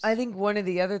teams. I think one of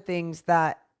the other things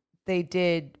that they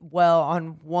did well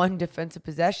on one defensive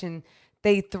possession,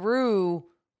 they threw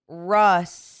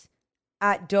Russ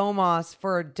at Domas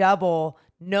for a double,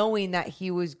 knowing that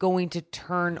he was going to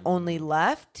turn only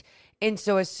left. And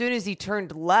so as soon as he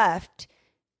turned left,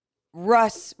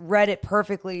 Russ read it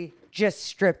perfectly, just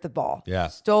stripped the ball. Yeah.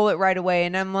 Stole it right away.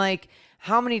 And I'm like,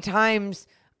 how many times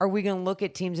are we going to look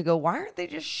at teams and go, why aren't they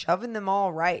just shoving them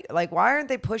all right? Like, why aren't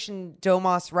they pushing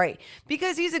Domas right?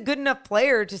 Because he's a good enough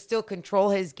player to still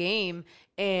control his game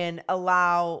and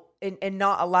allow and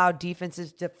not allow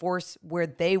defenses to force where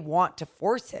they want to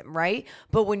force him, right?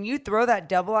 But when you throw that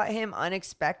double at him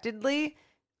unexpectedly,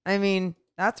 I mean,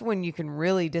 that's when you can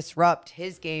really disrupt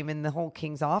his game and the whole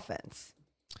Kings offense.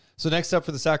 So next up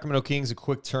for the Sacramento Kings, a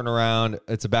quick turnaround.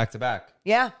 It's a back-to-back.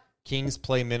 Yeah. Kings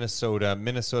play Minnesota.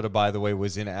 Minnesota, by the way,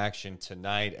 was in action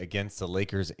tonight against the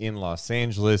Lakers in Los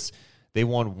Angeles. They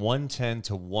won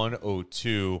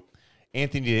 110-102.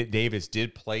 Anthony Davis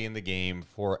did play in the game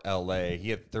for LA. He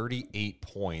had 38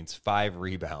 points, 5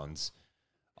 rebounds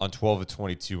on 12 of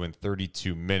 22 in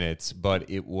 32 minutes, but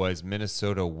it was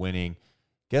Minnesota winning.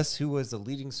 Guess who was the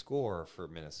leading scorer for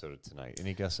Minnesota tonight?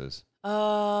 Any guesses?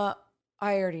 I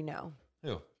already know.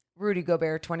 Who? Rudy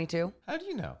Gobert, 22. How do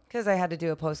you know? Because I had to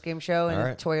do a post-game show and All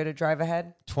right. Toyota Drive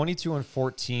Ahead. 22 and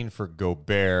 14 for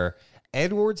Gobert.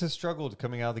 Edwards has struggled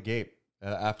coming out of the gate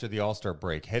after the All-Star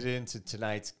break. Headed into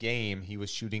tonight's game, he was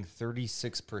shooting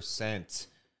 36%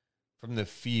 from the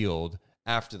field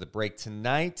after the break.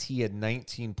 Tonight, he had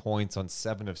 19 points on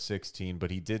 7 of 16,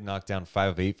 but he did knock down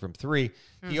 5 of 8 from 3.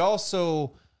 He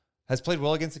also has played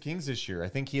well against the Kings this year. I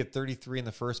think he had 33 in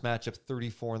the first matchup,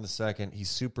 34 in the second. He's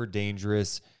super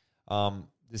dangerous.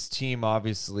 This team,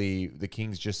 obviously, the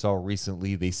Kings just saw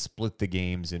recently, they split the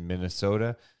games in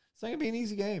Minnesota. It's not going to be an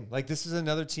easy game. Like, this is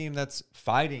another team that's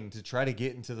fighting to try to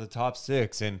get into the top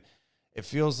 6, and it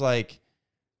feels like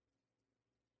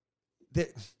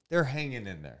they're hanging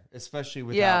in there, especially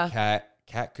without Cat.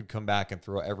 Cat could come back and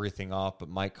throw everything off, but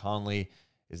Mike Conley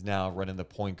is now running the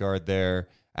point guard there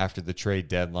after the trade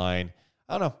deadline.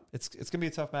 I don't know. It's going to be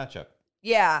a tough matchup.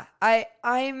 Yeah,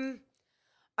 I'm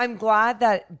glad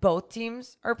that both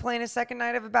teams are playing a second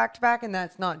night of a back-to-back, and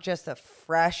that's not just a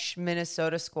fresh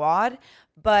Minnesota squad.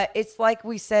 But it's like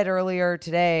we said earlier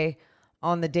today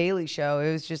on the Daily Show.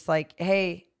 It was just like,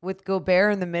 hey, with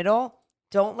Gobert in the middle,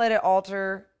 don't let it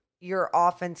alter your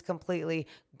offense completely.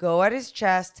 Go at his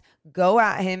chest. Go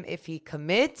at him. If he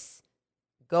commits,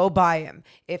 go by him.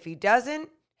 If he doesn't,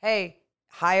 hey,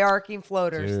 high arcing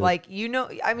floaters. Dude. Like,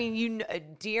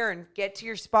 De'Aaron, get to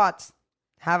your spots.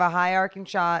 Have a high arcing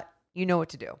shot. You know what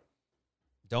to do.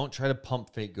 Don't try to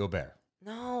pump fake Gobert.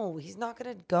 No, he's not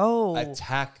going to go.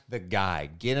 Attack the guy.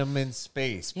 Get him in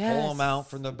space. Yes. Pull him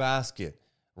out from the basket.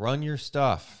 Run your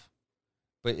stuff.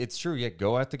 But it's true. Yeah,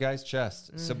 go at the guy's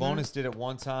chest. Sabonis did it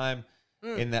one time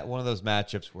in that one of those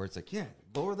matchups where it's like, yeah,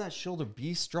 lower that shoulder.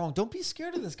 Be strong. Don't be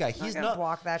scared of this guy. He's gonna not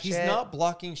block that He's shit. not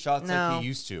blocking shots No. like he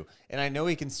used to. And I know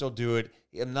he can still do it.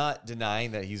 I'm not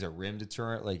denying that he's a rim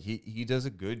deterrent. Like he does a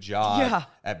good job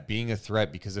at being a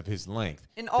threat because of his length.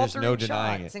 And There's altering no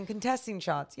denying shots it. and contesting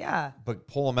shots. Yeah. But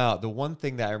pull him out. The one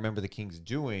thing that I remember the Kings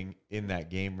doing in that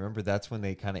game, remember that's when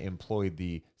they kind of employed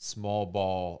the small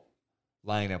ball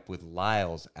lineup with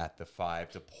Lyles at the 5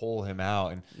 to pull him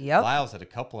out. And Lyles had a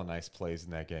couple of nice plays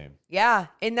in that game. Yeah.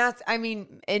 And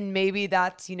and maybe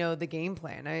that's, the game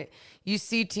plan. You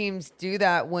see teams do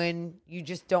that when you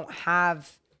just don't have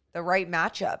the right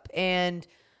matchup. And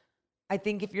I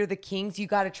think if you're the Kings, you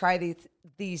got to try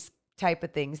these type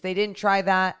of things. They didn't try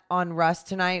that on Russ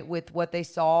tonight with what they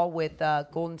saw with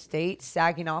Golden State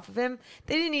sagging off of him.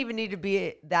 They didn't even need to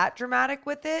be that dramatic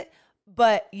with it,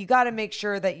 but you got to make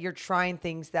sure that you're trying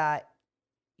things that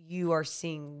you are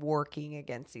seeing working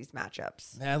against these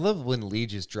matchups. Man, I love when Lee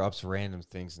just drops random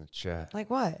things in the chat. Like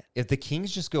what? If the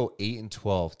Kings just go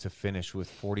 8-12 to finish with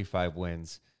 45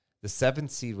 wins, the 7th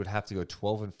seed would have to go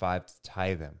 12-5 to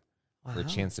tie them for a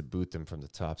chance to boot them from the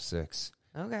top 6.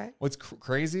 Okay. What's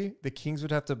crazy? The Kings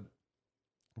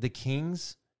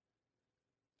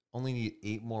only need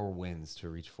 8 more wins to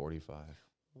reach 45.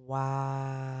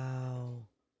 Wow.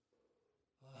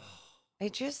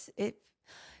 It just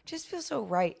feels so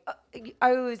right.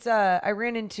 I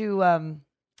ran into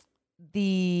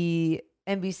the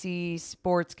NBC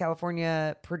Sports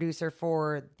California producer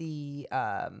for the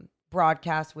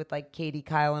broadcast with like Katie,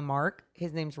 Kyle, and Mark.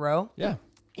 His name's Ro. Yeah.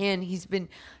 And and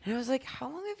I was like, how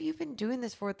long have you been doing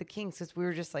this for with the Kings? Because we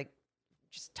were just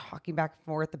talking back and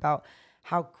forth about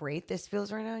how great this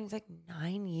feels right now. And he's like,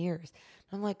 9 years.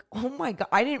 And I'm like, oh my God,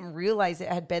 I didn't realize it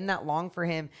had been that long for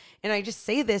him. And I just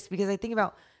say this because I think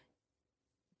about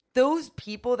those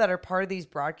people that are part of these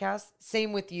broadcasts.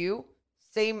 Same with you.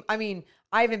 I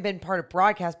haven't been part of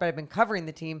broadcast, but I've been covering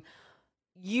the team.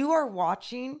 You are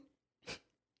watching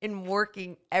and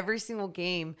working every single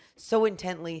game so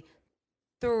intently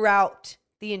throughout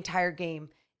the entire game.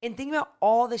 And think about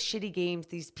all the shitty games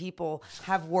these people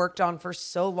have worked on for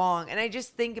so long. And I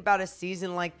just think about a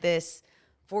season like this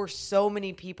for so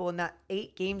many people and that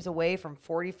 8 games away from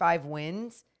 45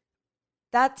 wins.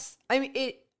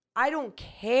 I don't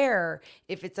care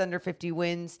if it's under 50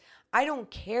 wins. I don't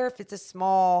care if it's a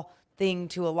small thing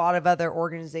to a lot of other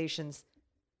organizations.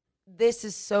 This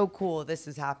is so cool. This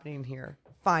is happening here.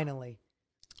 Finally.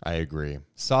 I agree.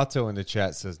 Sato in the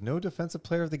chat says, no defensive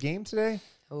player of the game today?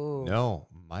 Oh. No,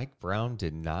 Mike Brown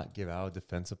did not give out a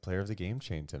defensive player of the game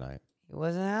chain tonight. He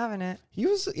wasn't having it. He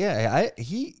was,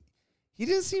 he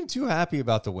didn't seem too happy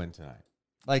about the win tonight.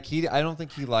 Like I don't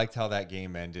think he liked how that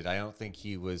game ended. I don't think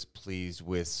he was pleased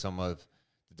with some of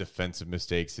the defensive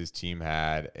mistakes his team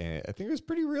had, and I think he was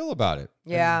pretty real about it.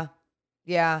 Yeah.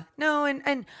 Yeah. No,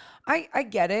 and I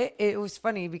get it. It was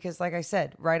funny because, like I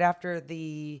said, right after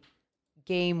the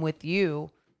game with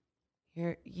you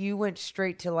went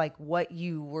straight to like what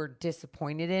you were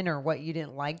disappointed in or what you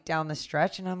didn't like down the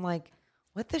stretch. And I'm like,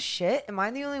 what the shit? Am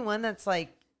I the only one that's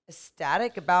like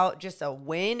ecstatic about just a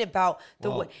win, about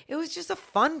the way? It was just a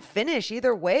fun finish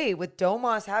either way, with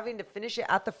Domas having to finish it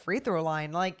at the free throw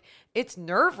line. Like, it's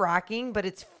nerve wracking, but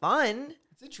it's fun.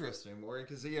 It's interesting, Maury,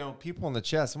 because people in the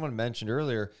chat, someone mentioned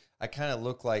earlier, I kind of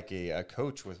look like a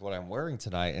coach with what I'm wearing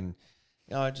tonight, and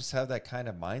I just have that kind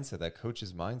of mindset, that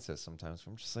coach's mindset sometimes.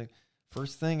 I'm just like,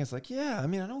 first thing is like, yeah, I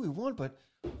mean, I know we won, but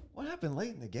what happened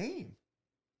late in the game?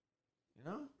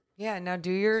 Yeah, now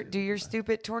do your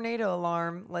stupid tornado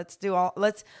alarm. Let's hit all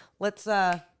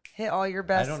your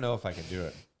best. I don't know if I can do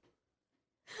it.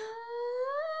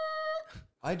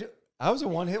 I was a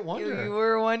one-hit wonder. You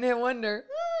were a one-hit wonder.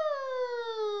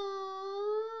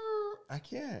 I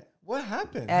can't. What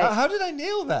happened? How did I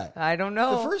nail that? I don't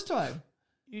know. The first time.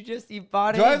 You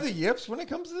bought it. Do I have the yips when it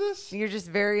comes to this? You're just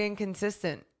very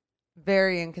inconsistent.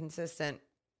 Very inconsistent.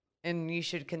 And you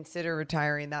should consider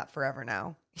retiring that forever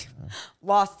now.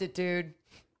 Lost it, dude.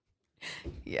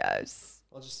 Yes.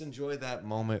 I'll just enjoy that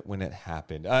moment when it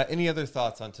happened. Any other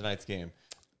thoughts on tonight's game?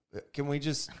 Can we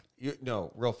just,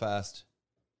 real fast,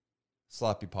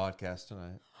 sloppy podcast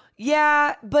tonight?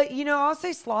 Yeah, but, I'll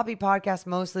say sloppy podcast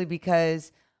mostly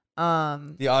because...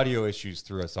 the audio issues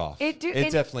threw us off. It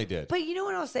definitely did. But you know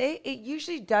what I'll say? It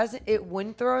usually doesn't. It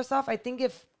wouldn't throw us off. I think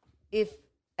if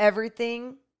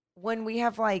everything, when we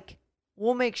have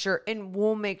we'll make sure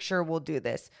we'll do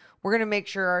this. We're going to make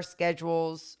sure our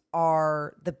schedules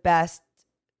are the best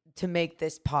to make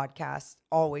this podcast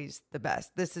always the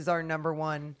best. This is our number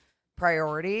one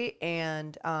priority.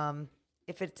 And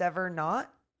if it's ever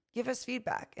not, give us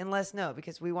feedback and let us know,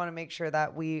 because we want to make sure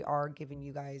that we are giving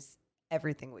you guys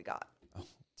everything we got.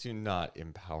 Do not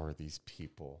empower these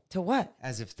people. To what?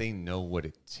 As if they know what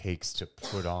it takes to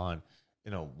put on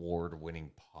an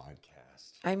award-winning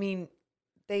podcast. I mean,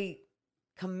 they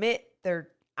commit their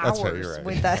hours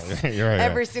with us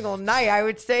every single night. I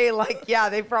would say,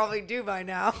 they probably do by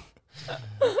now.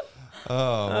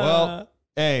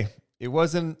 Hey, it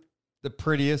wasn't the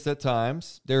prettiest at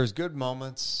times. There's good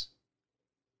moments.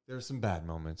 There's some bad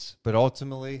moments. But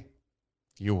ultimately,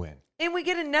 you win. And we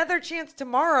get another chance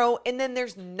tomorrow, and then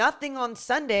there's nothing on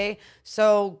Sunday.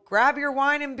 So grab your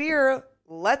wine and beer.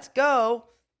 Let's go.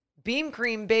 Beam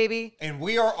cream, baby. And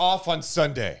we are off on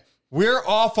Sunday. We're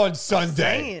off on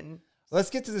Sunday. Let's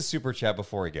get to the super chat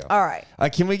before we go. All right.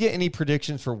 Can we get any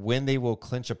predictions for when they will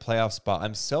clinch a playoff spot?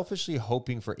 I'm selfishly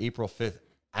hoping for April 5th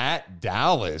at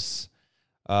Dallas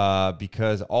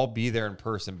because I'll be there in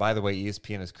person. By the way,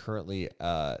 ESPN is currently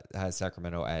has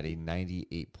Sacramento at a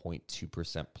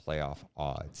 98.2% playoff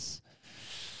odds.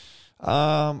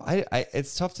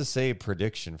 It's tough to say a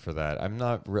prediction for that. I'm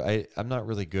not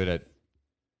really good at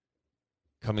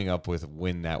coming up with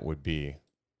when that would be.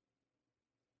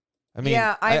 I mean,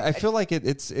 yeah, I feel like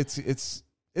it's close.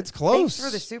 Thanks for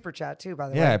the super chat too, by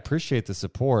the way. Yeah, I appreciate the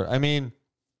support. I mean,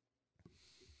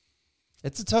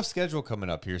 it's a tough schedule coming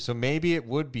up here, so maybe it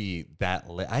would be that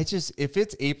late. If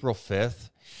it's April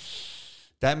 5th,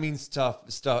 that means stuff.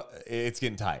 It's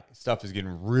getting tight. Stuff is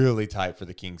getting really tight for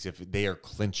the Kings if they are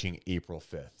clinching April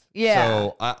 5th. Yeah.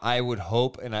 So I would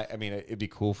hope, and I mean, it'd be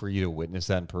cool for you to witness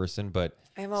that in person, but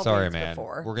sorry, man.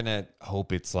 Before. We're gonna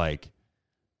hope it's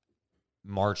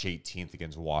March 18th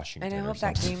against Washington. And I hope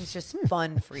that game's just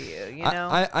fun for you,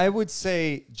 I would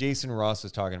say Jason Ross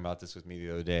was talking about this with me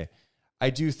the other day. I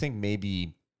do think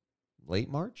maybe late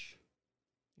March,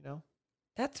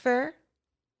 That's fair.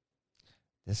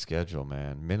 This schedule,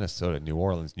 man. Minnesota, New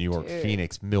Orleans, New York,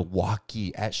 Phoenix,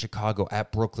 Milwaukee, at Chicago,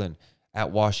 at Brooklyn, at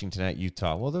Washington, at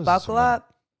Utah. Well, those Buckle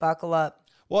up.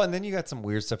 Well, and then you got some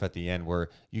weird stuff at the end where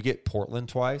you get Portland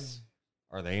twice.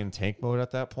 Are they in tank mode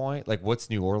at that point? What's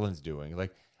New Orleans doing?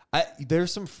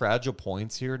 There's some fragile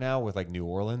points here now with New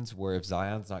Orleans where if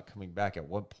Zion's not coming back, at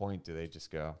what point do they just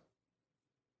go,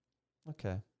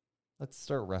 okay, let's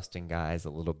start resting guys a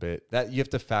little bit? That you have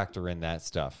to factor in that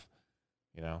stuff,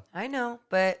 I know,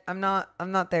 but I'm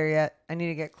not there yet. I need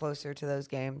to get closer to those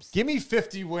games. Give me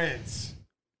 50 wins.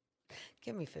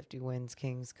 Give me 50 wins,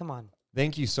 Kings. Come on.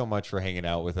 Thank you so much for hanging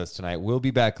out with us tonight. We'll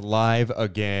be back live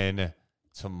again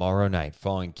tomorrow night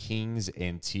following Kings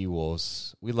and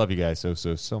T-Wolves. We love you guys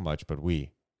so much, but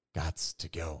we gots to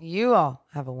go. You all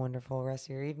have a wonderful rest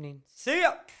of your evening. See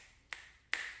ya.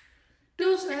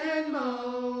 Deuce and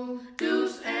Mo,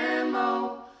 Deuce and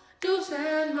Mo, Deuce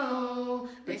and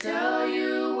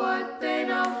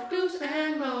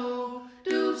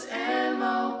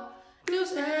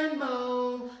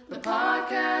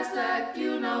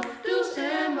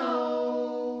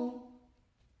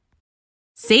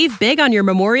Save big on your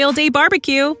Memorial Day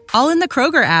barbecue, all in the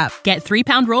Kroger app. Get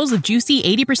 3-pound rolls of juicy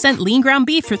 80% lean ground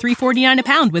beef for $3.49 a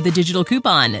pound with a digital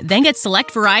coupon. Then get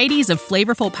select varieties of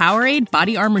flavorful Powerade,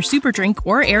 Body Armor Super Drink,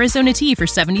 or Arizona tea for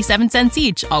 77 cents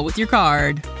each, all with your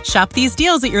card. Shop these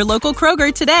deals at your local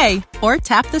Kroger today, or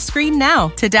tap the screen now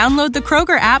to download the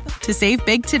Kroger app to save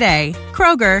big today.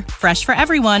 Kroger, fresh for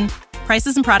everyone.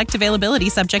 Prices and product availability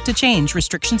subject to change.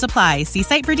 Restrictions apply. See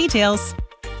site for details.